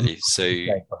 absolutely. So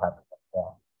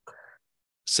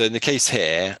in the case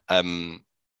here,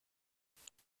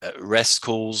 REST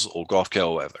calls or GraphQL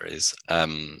or whatever it is,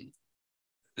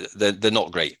 they're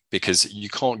not great because you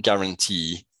can't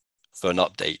guarantee for an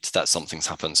update that something's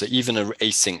happened. So even an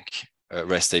async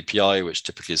REST API, which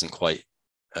typically isn't quite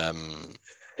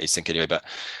async anyway, but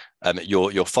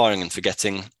you're firing and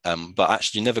forgetting, but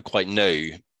actually you never quite know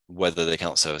whether the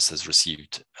account service has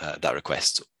received that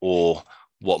request or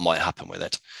what might happen with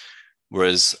it.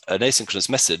 Whereas an asynchronous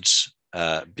message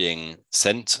being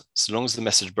sent, so long as the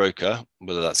message broker,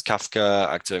 whether that's Kafka,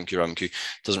 ActiveMQ, RabbitMQ,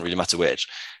 doesn't really matter which,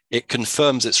 it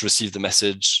confirms it's received the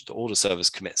message, the order service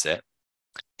commits it.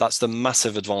 That's the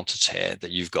massive advantage here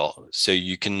that you've got. So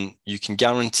you can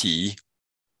guarantee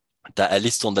that at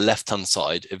least on the left-hand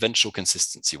side, eventual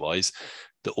consistency-wise,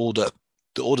 the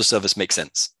order service makes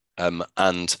sense.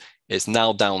 And it's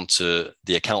now down to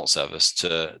the account service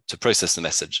to process the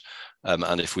message.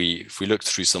 And if we look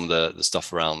through some of the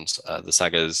stuff around the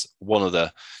sagas, one of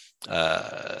the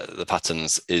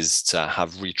patterns is to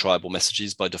have retryable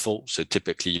messages by default. So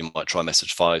typically you might try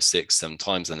message 5, 6, 7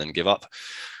 times and then give up.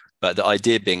 But the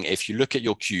idea being, if you look at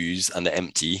your queues and they're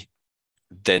empty,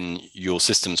 then your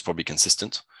system's probably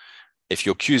consistent. If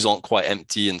your queues aren't quite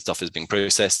empty and stuff is being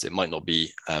processed, it might not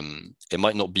be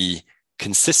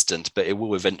consistent, but it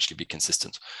will eventually be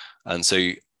consistent. And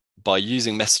so by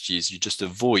using messages, you just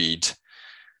avoid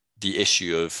the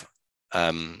issue of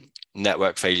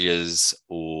network failures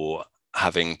or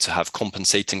having to have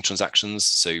compensating transactions.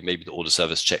 So maybe the order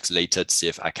service checks later to see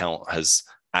if account has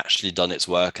actually done its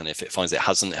work, and if it finds it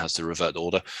hasn't, it has to revert the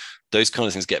order. Those kind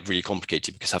of things get really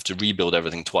complicated because you have to rebuild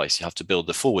everything twice. You have to build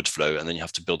the forward flow and then you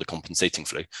have to build the compensating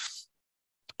flow.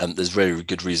 And there's very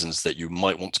good reasons that you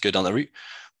might want to go down that route.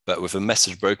 But with a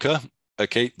message broker,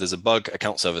 okay, there's a bug,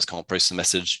 account service can't process the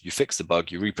message, you fix the bug,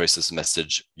 you reprocess the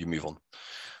message, you move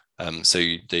on. So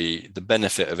the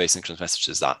benefit of asynchronous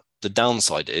messages is that. The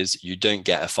downside is you don't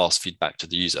get a fast feedback to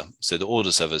the user. So the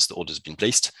order service, the order's been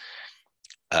placed,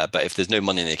 but if there's no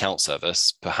money in the account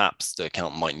service, perhaps the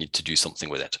account might need to do something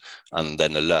with it and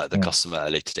then alert the customer at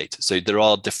a later date. So there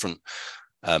are different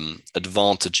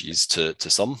advantages to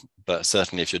some, but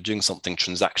certainly if you're doing something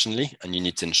transactionally and you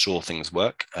need to ensure things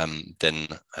work, then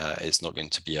it's not going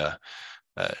to be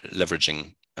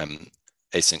leveraging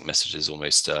async messages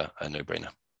almost a no-brainer.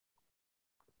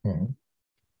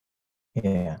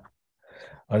 Yeah.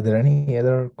 Are there any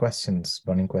other questions,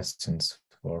 burning questions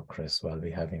for Chris while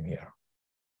we have him here?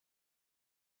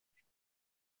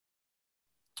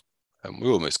 We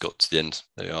almost got to the end.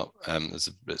 There you are. There's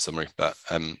a bit of summary, but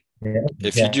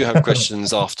if you do have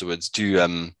questions afterwards, do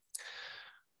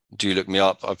look me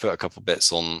up. I put a couple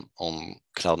bits on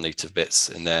cloud native bits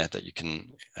in there that you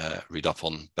can read up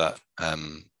on. But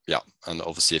yeah, and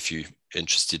obviously if you're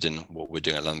interested in what we're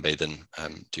doing at Landbay, then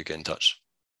do get in touch.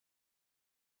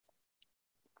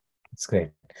 That's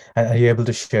great. And are you able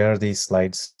to share these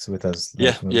slides with us?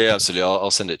 Yeah, absolutely.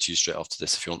 I'll send it to you straight after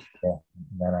this if you want. Yeah,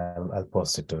 then I'll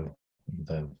post it to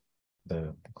the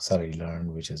Surrey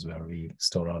Learn, which is where we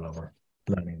store all our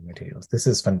learning materials. This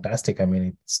is fantastic. I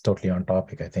mean, it's totally on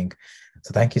topic, I think.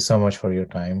 So thank you so much for your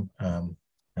time.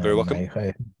 Very welcome.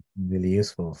 I really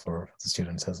useful for the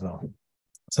students as well.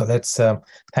 So let's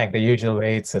thank the usual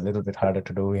way. It's a little bit harder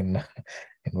to do in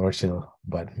virtual,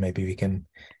 but maybe we can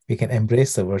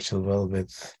embrace the virtual world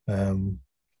with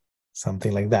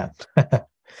something like that.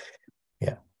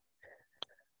 Yeah.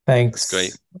 Thanks.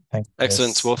 Great. Thanks.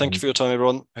 Excellent. Well, thank you for your time,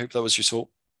 everyone. I hope that was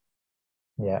useful.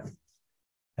 Yeah.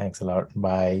 Thanks a lot.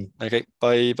 Bye. Okay.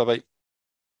 Bye. Bye-bye.